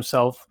put on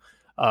himself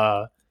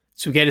to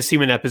get his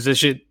team in that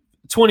position.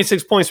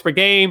 26 points per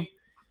game,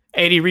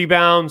 80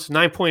 rebounds,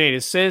 9.8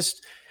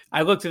 assists.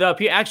 I looked it up.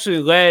 He actually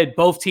led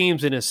both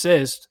teams in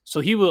assists.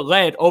 So he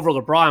led over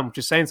LeBron, which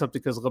is saying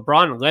something because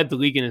LeBron led the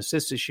league in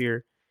assists this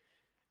year.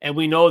 And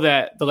we know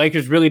that the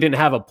Lakers really didn't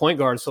have a point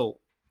guard. So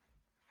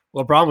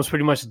LeBron was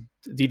pretty much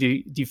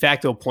the de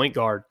facto point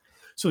guard.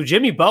 So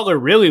Jimmy Butler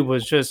really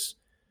was just,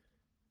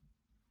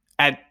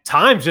 at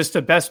times, just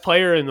the best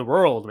player in the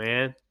world,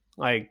 man.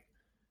 Like,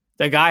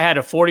 the guy had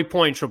a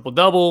 40-point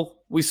triple-double.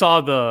 We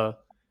saw the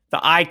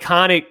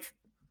iconic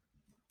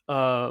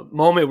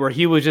moment where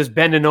he was just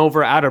bending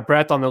over out of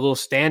breath on the little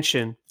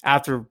stanchion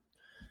after,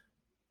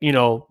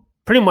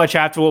 pretty much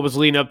after what was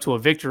leading up to a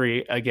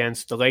victory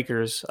against the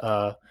Lakers.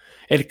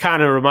 It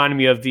kind of reminded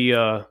me of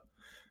the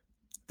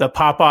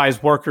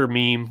Popeyes worker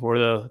meme where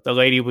the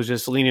lady was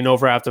just leaning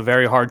over after a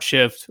very hard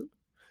shift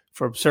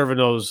from serving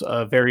those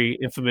very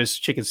infamous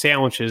chicken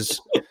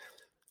sandwiches.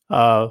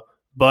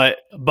 But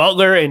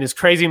Butler and his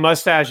crazy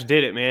mustache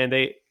did it, man.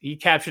 He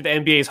captured the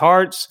NBA's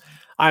hearts.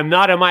 I'm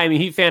not a Miami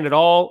Heat fan at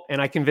all, and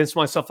I convinced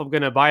myself I'm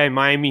going to buy a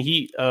Miami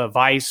Heat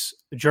Vice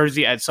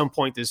jersey at some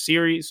point this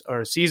series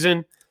or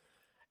season.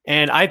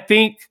 And I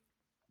think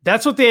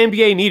that's what the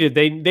NBA needed.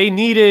 They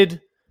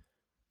needed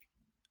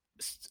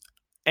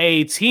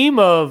a team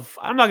of,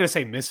 I'm not going to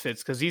say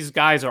misfits because these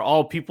guys are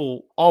all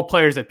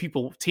players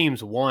that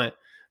teams want,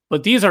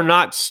 but these are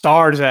not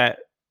stars at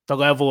the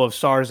level of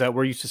stars that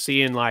we're used to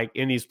seeing like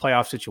in these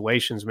playoff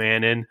situations,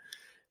 man. And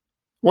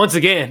once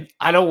again,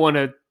 I don't want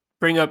to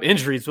bring up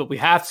injuries, but we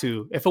have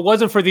to. If it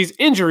wasn't for these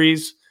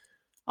injuries,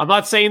 I'm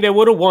not saying they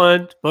would have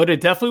won, but it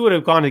definitely would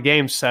have gone to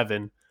Game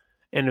 7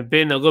 and have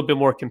been a little bit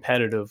more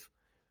competitive.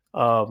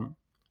 But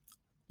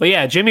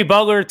yeah, Jimmy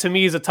Butler to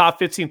me is a top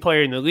 15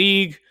 player in the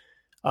league.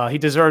 He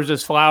deserves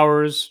his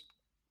flowers,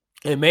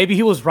 and maybe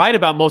he was right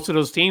about most of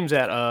those teams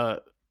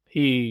that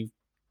he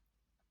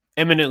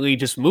eminently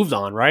just moved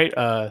on, right?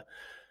 I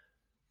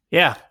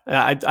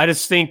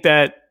just think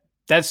that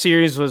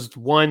series was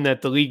one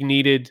that the league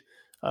needed.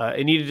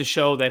 It needed to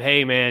show that,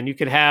 hey, man, you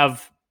could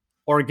have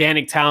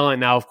organic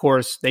talent. Now, of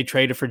course, they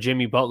traded for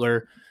Jimmy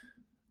Butler,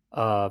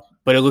 but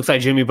it looks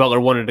like Jimmy Butler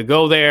wanted to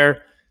go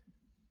there,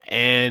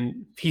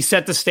 and he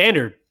set the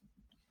standard.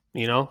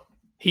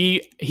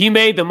 He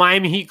made the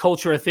Miami Heat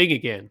culture a thing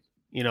again.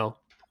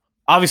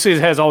 Obviously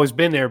it has always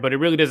been there, but it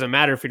really doesn't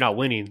matter if you're not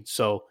winning.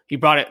 So he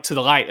brought it to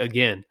the light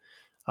again.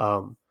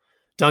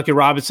 Duncan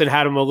Robinson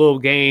had him a little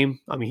game.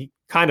 I mean, he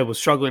kind of was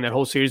struggling that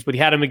whole series, but he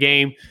had him a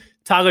game.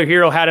 Tyler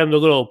Hero had him the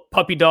little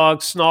puppy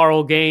dog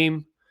snarl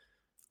game,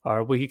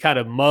 where he kind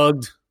of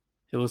mugged.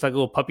 It was like a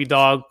little puppy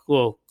dog,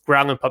 little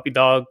growling puppy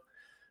dog.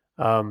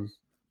 But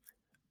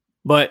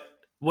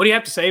what do you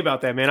have to say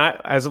about that, man?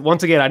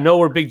 Once again, I know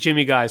we're big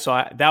Jimmy guys,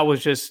 so that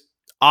was just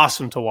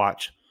awesome to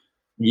watch.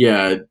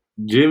 Yeah,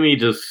 Jimmy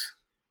just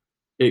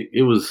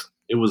it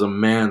was a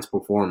man's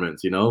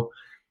performance.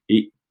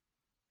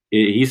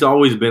 He's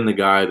always been the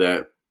guy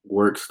that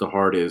works the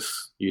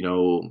hardest,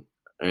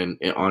 and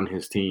on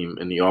his team,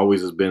 and he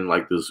always has been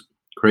like this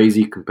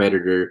crazy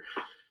competitor.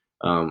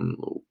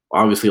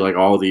 Obviously, like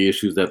all the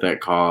issues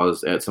that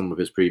caused at some of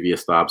his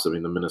previous stops. I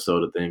mean, the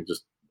Minnesota thing,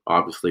 just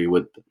obviously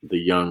with the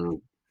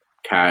young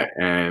Cat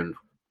and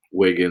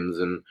Wiggins,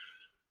 and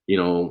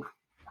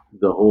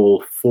the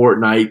whole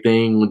Fortnite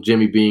thing with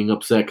Jimmy being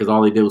upset because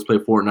all they did was play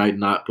Fortnite and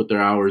not put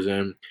their hours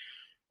in.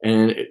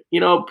 And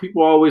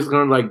people always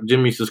learn like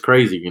Jimmy's just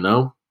crazy,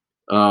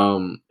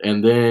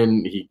 and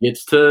then he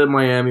gets to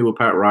Miami with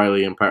Pat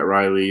Riley, and Pat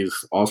Riley's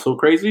also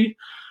crazy,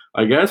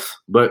 I guess,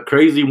 but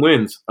crazy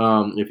wins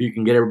if you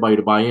can get everybody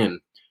to buy in.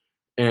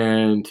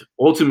 And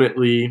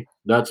ultimately,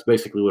 that's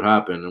basically what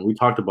happened. And we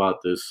talked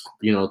about this,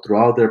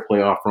 throughout their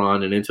playoff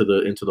run and into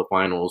the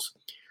finals.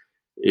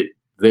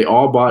 They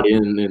all bought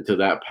into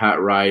that Pat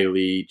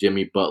Riley,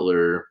 Jimmy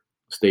Butler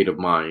state of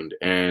mind.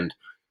 And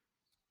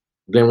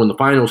then when the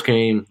finals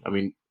came, I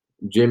mean,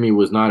 Jimmy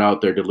was not out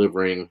there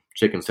delivering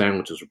chicken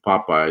sandwiches for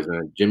Popeyes,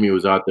 and Jimmy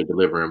was out there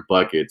delivering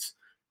buckets.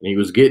 And he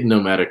was getting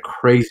them at a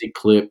crazy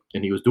clip,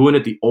 and he was doing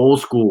it the old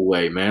school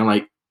way, man,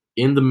 like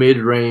in the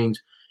mid-range,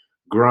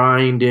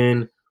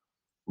 grinding,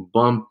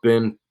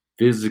 bumping,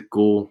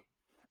 physical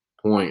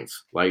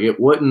points. Like it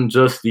wasn't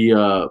just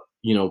the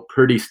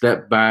pretty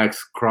step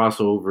backs,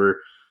 crossover,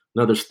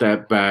 another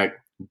step back,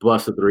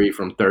 bust a three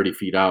from 30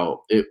 feet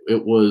out. It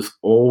was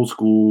old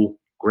school,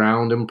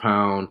 ground and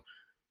pound,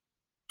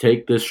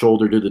 take this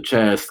shoulder to the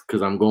chest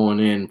because I'm going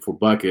in for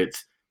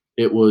buckets.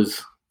 It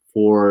was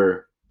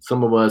for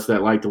some of us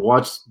that like to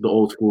watch the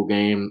old school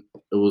game.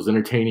 It was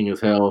entertaining as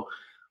hell.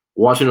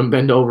 Watching him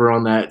bend over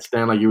on that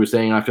stand, like you were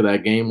saying, after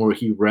that game where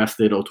he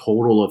rested a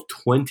total of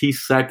 20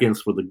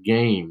 seconds for the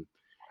game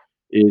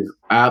is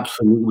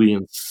absolutely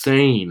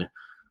insane.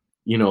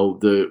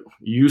 The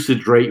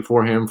usage rate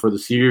for him for the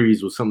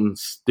series was something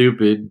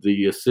stupid.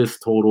 The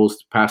assist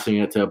totals, passing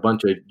it to a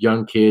bunch of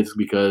young kids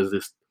because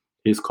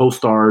his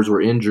co-stars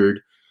were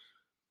injured.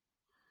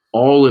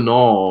 All in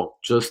all,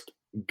 just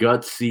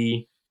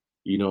gutsy,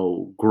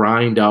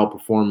 grind out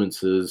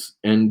performances,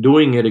 and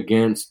doing it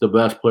against the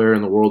best player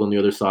in the world on the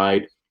other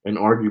side, and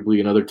arguably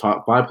another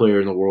top 5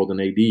 player in the world in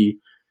AD.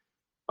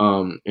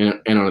 And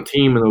on a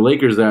team and the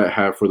Lakers that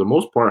have, for the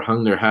most part,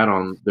 hung their hat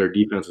on their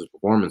defensive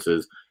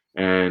performances,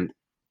 and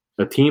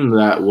a team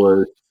that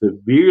was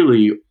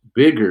severely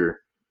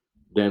bigger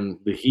than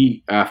the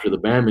Heat after the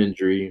Bam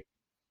injury.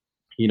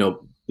 The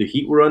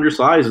Heat were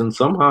undersized, and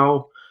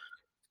somehow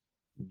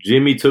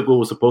Jimmy took what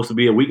was supposed to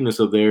be a weakness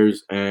of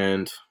theirs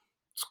and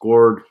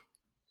scored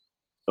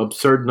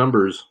absurd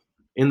numbers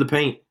in the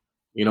paint,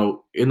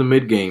 in the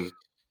mid game,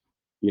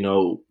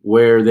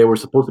 where they were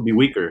supposed to be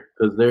weaker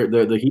because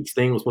the Heat's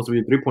thing was supposed to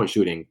be 3-point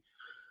shooting.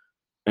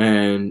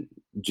 And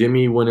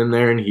Jimmy went in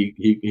there and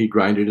he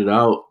grinded it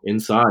out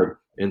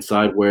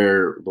inside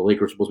where the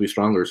Lakers were supposed to be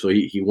stronger. So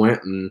he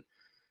went and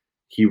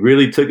he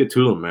really took it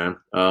to them, man.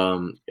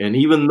 And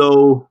even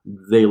though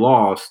they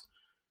lost,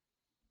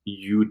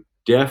 you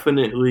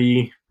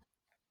definitely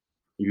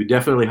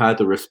had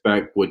to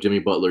respect what Jimmy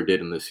Butler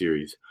did in this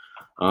series,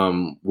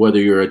 whether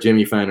you're a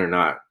Jimmy fan or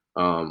not.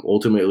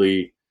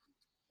 Ultimately,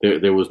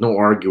 there was no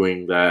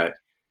arguing that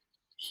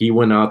he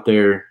went out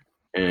there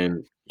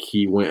and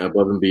he went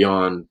above and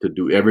beyond to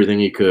do everything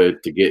he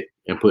could to get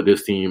and put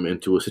this team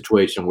into a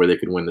situation where they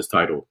could win this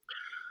title.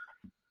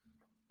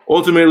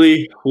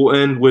 Ultimately, we'll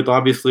end with,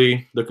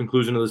 obviously, the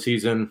conclusion of the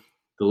season,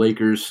 the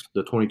Lakers,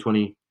 the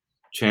 2020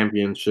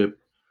 championship.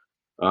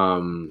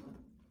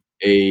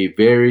 A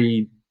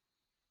very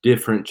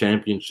different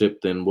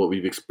championship than what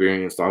we've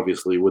experienced,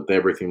 obviously, with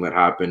everything that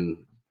happened,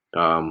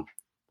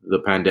 the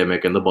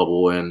pandemic and the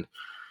bubble, and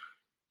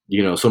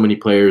so many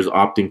players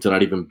opting to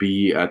not even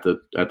be at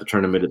the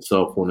tournament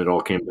itself when it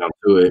all came down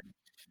to it.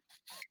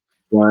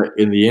 But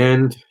in the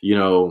end,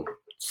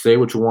 say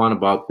what you want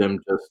about them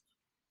just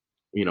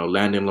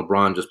landing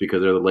LeBron just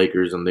because they're the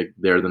Lakers and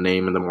they're the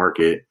name in the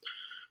market,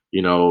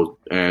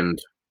 and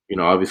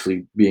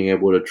obviously being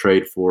able to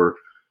trade for,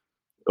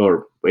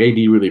 or AD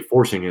really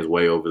forcing his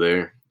way over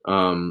there,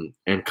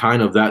 and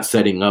kind of that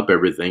setting up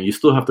everything. You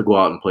still have to go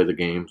out and play the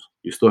games.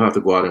 You still have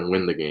to go out and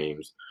win the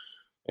games.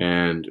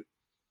 And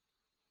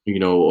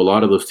a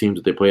lot of those teams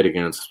that they played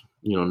against,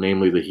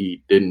 namely the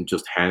Heat, didn't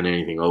just hand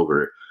anything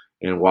over.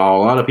 And while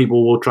a lot of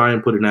people will try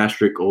and put an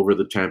asterisk over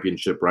the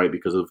championship, right,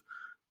 because of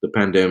the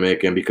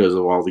pandemic and because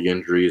of all the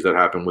injuries that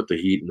happened with the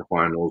Heat in the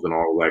finals and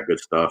all of that good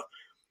stuff,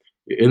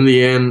 in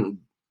the end,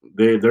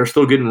 they're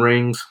still getting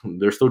rings.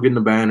 They're still getting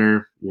a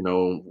banner.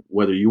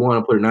 Whether you want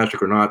to put an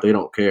asterisk or not, they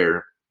don't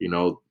care.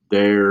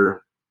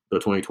 They're the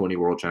 2020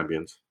 world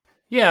champions.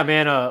 Yeah,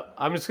 man.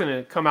 I'm just going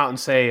to come out and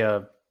say,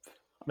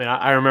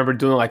 I remember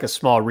doing like a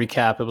small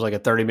recap. It was like a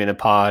 30-minute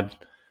pod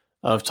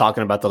of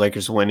talking about the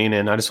Lakers winning.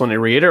 And I just want to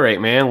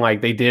reiterate, man,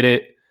 like they did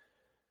it.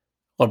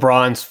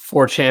 LeBron's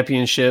 4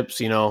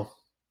 championships, and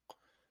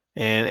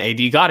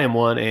AD got him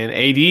one. And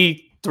AD,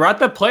 throughout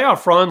the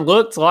playoff run,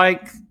 looked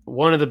like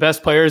one of the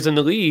best players in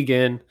the league.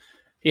 And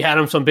he had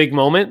him some big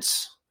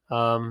moments.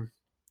 And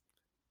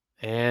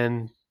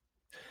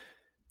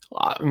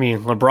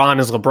LeBron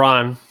is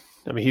LeBron.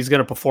 He's going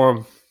to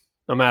perform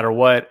no matter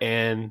what.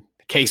 And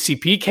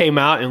KCP came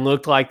out and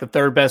looked like the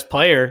 3rd best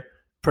player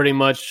pretty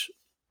much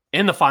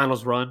in the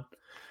finals run.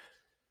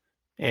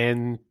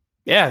 And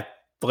yeah,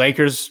 the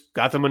Lakers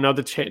got them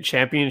another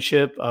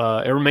championship.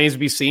 It remains to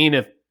be seen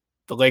if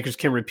the Lakers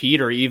can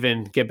repeat or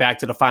even get back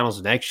to the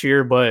finals next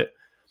year, but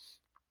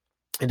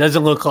it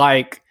doesn't look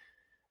like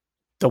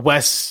the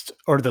West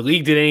or the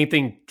league did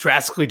anything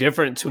drastically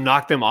different to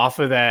knock them off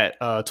of that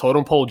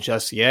totem pole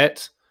just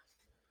yet.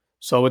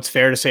 So it's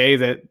fair to say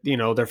that,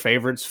 they're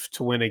favorites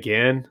to win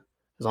again.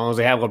 As long as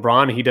they have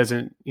LeBron, he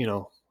doesn't,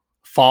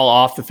 fall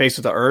off the face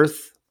of the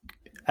earth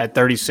at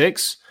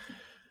 36.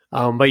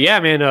 But yeah,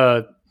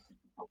 man,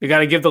 we got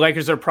to give the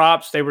Lakers their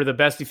props. They were the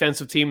best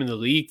defensive team in the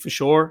league for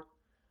sure,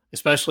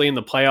 especially in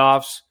the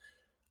playoffs.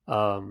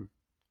 And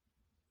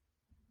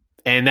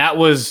that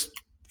was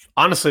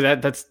honestly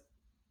that's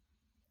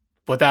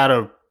without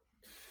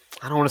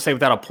I don't want to say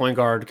without a point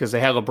guard because they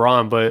had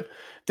LeBron, but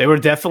they were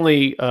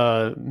definitely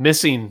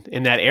missing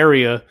in that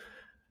area.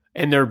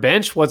 And their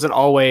bench wasn't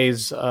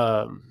always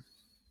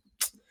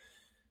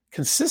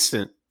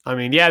consistent.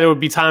 There would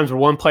be times where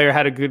one player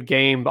had a good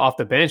game off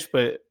the bench,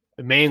 but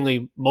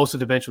mainly most of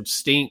the bench would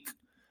stink.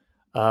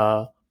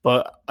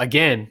 But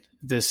again,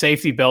 the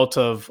safety belt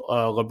of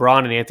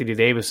LeBron and Anthony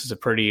Davis is a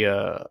pretty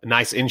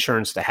nice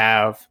insurance to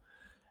have.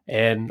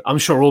 And I'm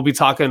sure we'll be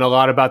talking a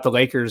lot about the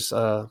Lakers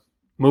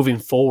moving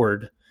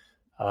forward.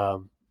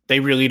 They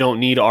really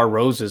don't need our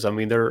roses.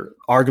 They're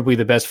arguably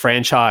the best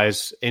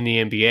franchise in the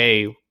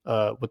NBA,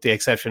 with the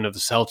exception of the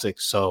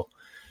Celtics. So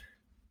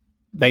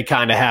they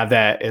kind of have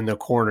that in their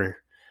corner.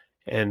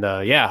 And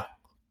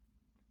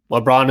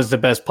LeBron is the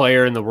best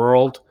player in the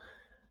world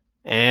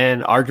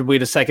and arguably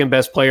the 2nd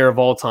best player of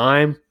all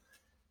time.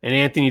 And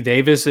Anthony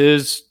Davis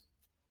is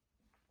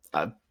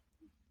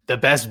the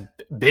best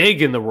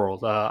big in the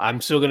world.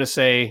 I'm still going to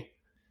say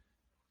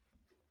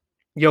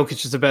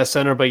Jokic is the best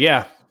center, but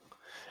yeah.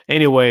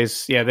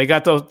 Anyways, yeah, they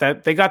got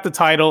the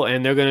title,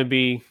 and they're going to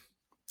be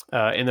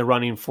in the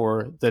running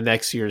for the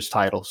next year's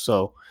title.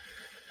 So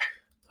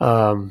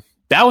that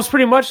was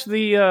pretty much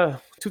the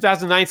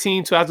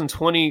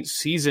 2019-2020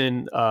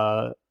 season.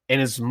 And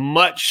as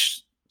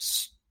much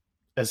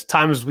as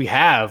time as we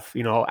have,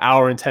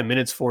 hour and 10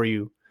 minutes for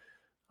you.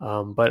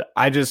 But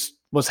I just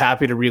was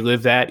happy to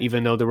relive that,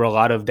 even though there were a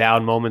lot of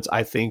down moments.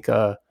 I think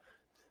there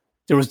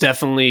was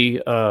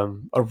definitely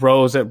a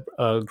rose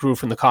that grew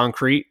from the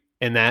concrete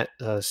in that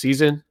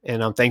season,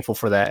 and I'm thankful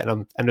for that.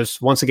 And I'm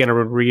just, once again, I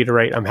would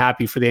reiterate, I'm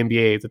happy for the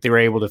NBA that they were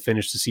able to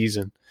finish the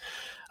season.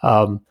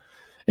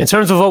 In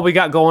terms of what we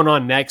got going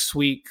on next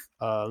week,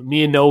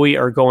 me and Noe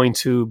are going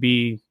to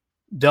be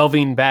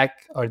delving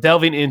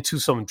into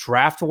some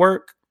draft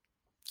work,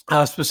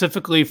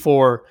 specifically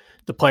for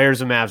the players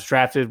the Mavs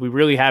drafted. We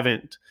really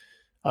haven't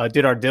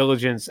did our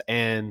diligence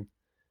and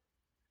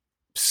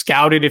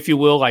scouted, if you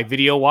will, like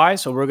video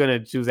wise. So we're going to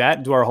do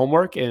that, do our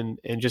homework, and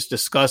just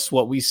discuss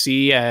what we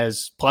see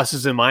as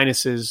pluses and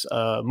minuses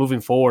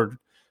moving forward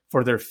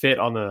for their fit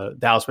on the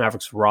Dallas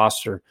Mavericks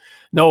roster.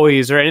 Noe,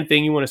 is there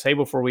anything you want to say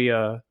before we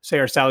say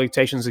our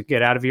salutations and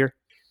get out of here?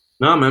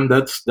 No, man,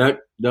 that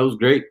was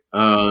great.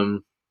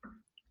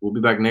 We'll be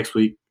back next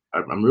week.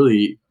 I'm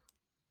really,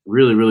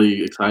 really,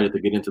 really excited to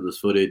get into this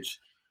footage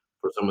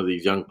for some of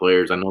these young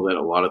players. I know that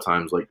a lot of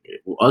times, like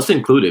us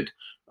included,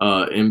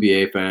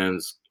 NBA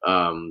fans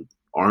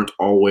aren't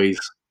always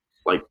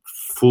like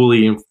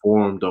fully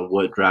informed on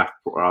what draft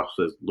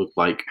process looked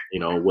like,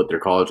 what their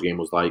college game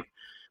was like,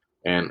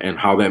 and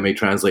how that may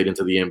translate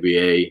into the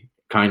NBA.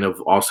 Kind of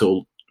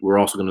also, we're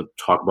also going to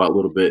talk about a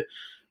little bit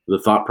the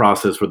thought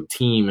process for the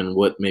team and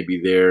what maybe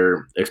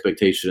their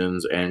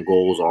expectations and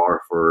goals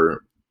are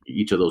for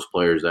each of those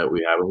players that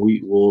we have. And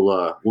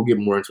we'll get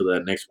more into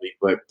that next week,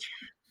 but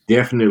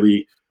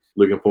definitely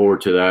looking forward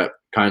to that,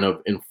 kind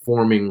of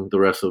informing the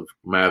rest of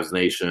Mavs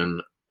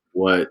Nation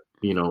what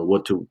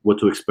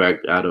to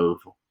expect out of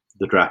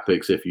the draft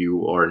picks if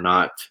you are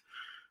not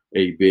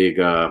a big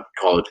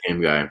college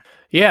game guy.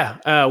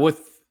 Yeah.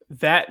 With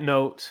that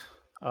note,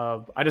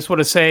 I just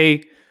want to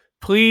say,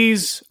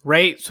 please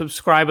rate,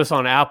 subscribe us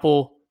on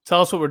Apple.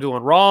 Tell us what we're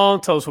doing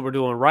wrong. Tell us what we're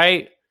doing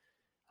right.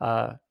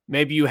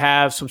 Maybe you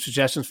have some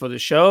suggestions for the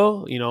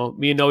show.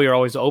 Me and Noe are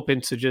always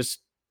open to just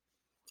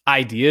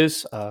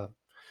ideas.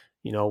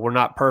 We're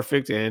not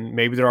perfect, and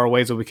maybe there are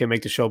ways that we can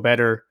make the show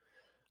better.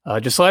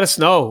 Just let us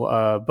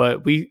know.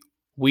 But we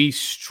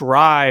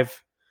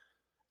thrive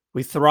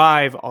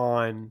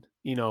on,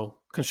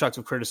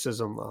 constructive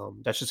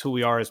criticism. That's just who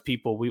we are as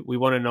people. We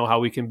want to know how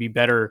we can be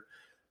better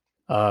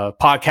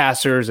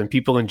podcasters and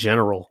people in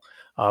general.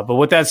 But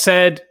with that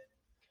said,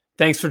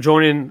 thanks for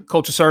joining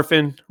Culture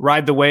Surfing.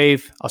 Ride the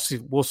wave.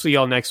 We'll see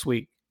y'all next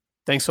week.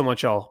 Thanks so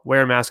much, y'all.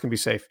 Wear a mask and be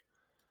safe.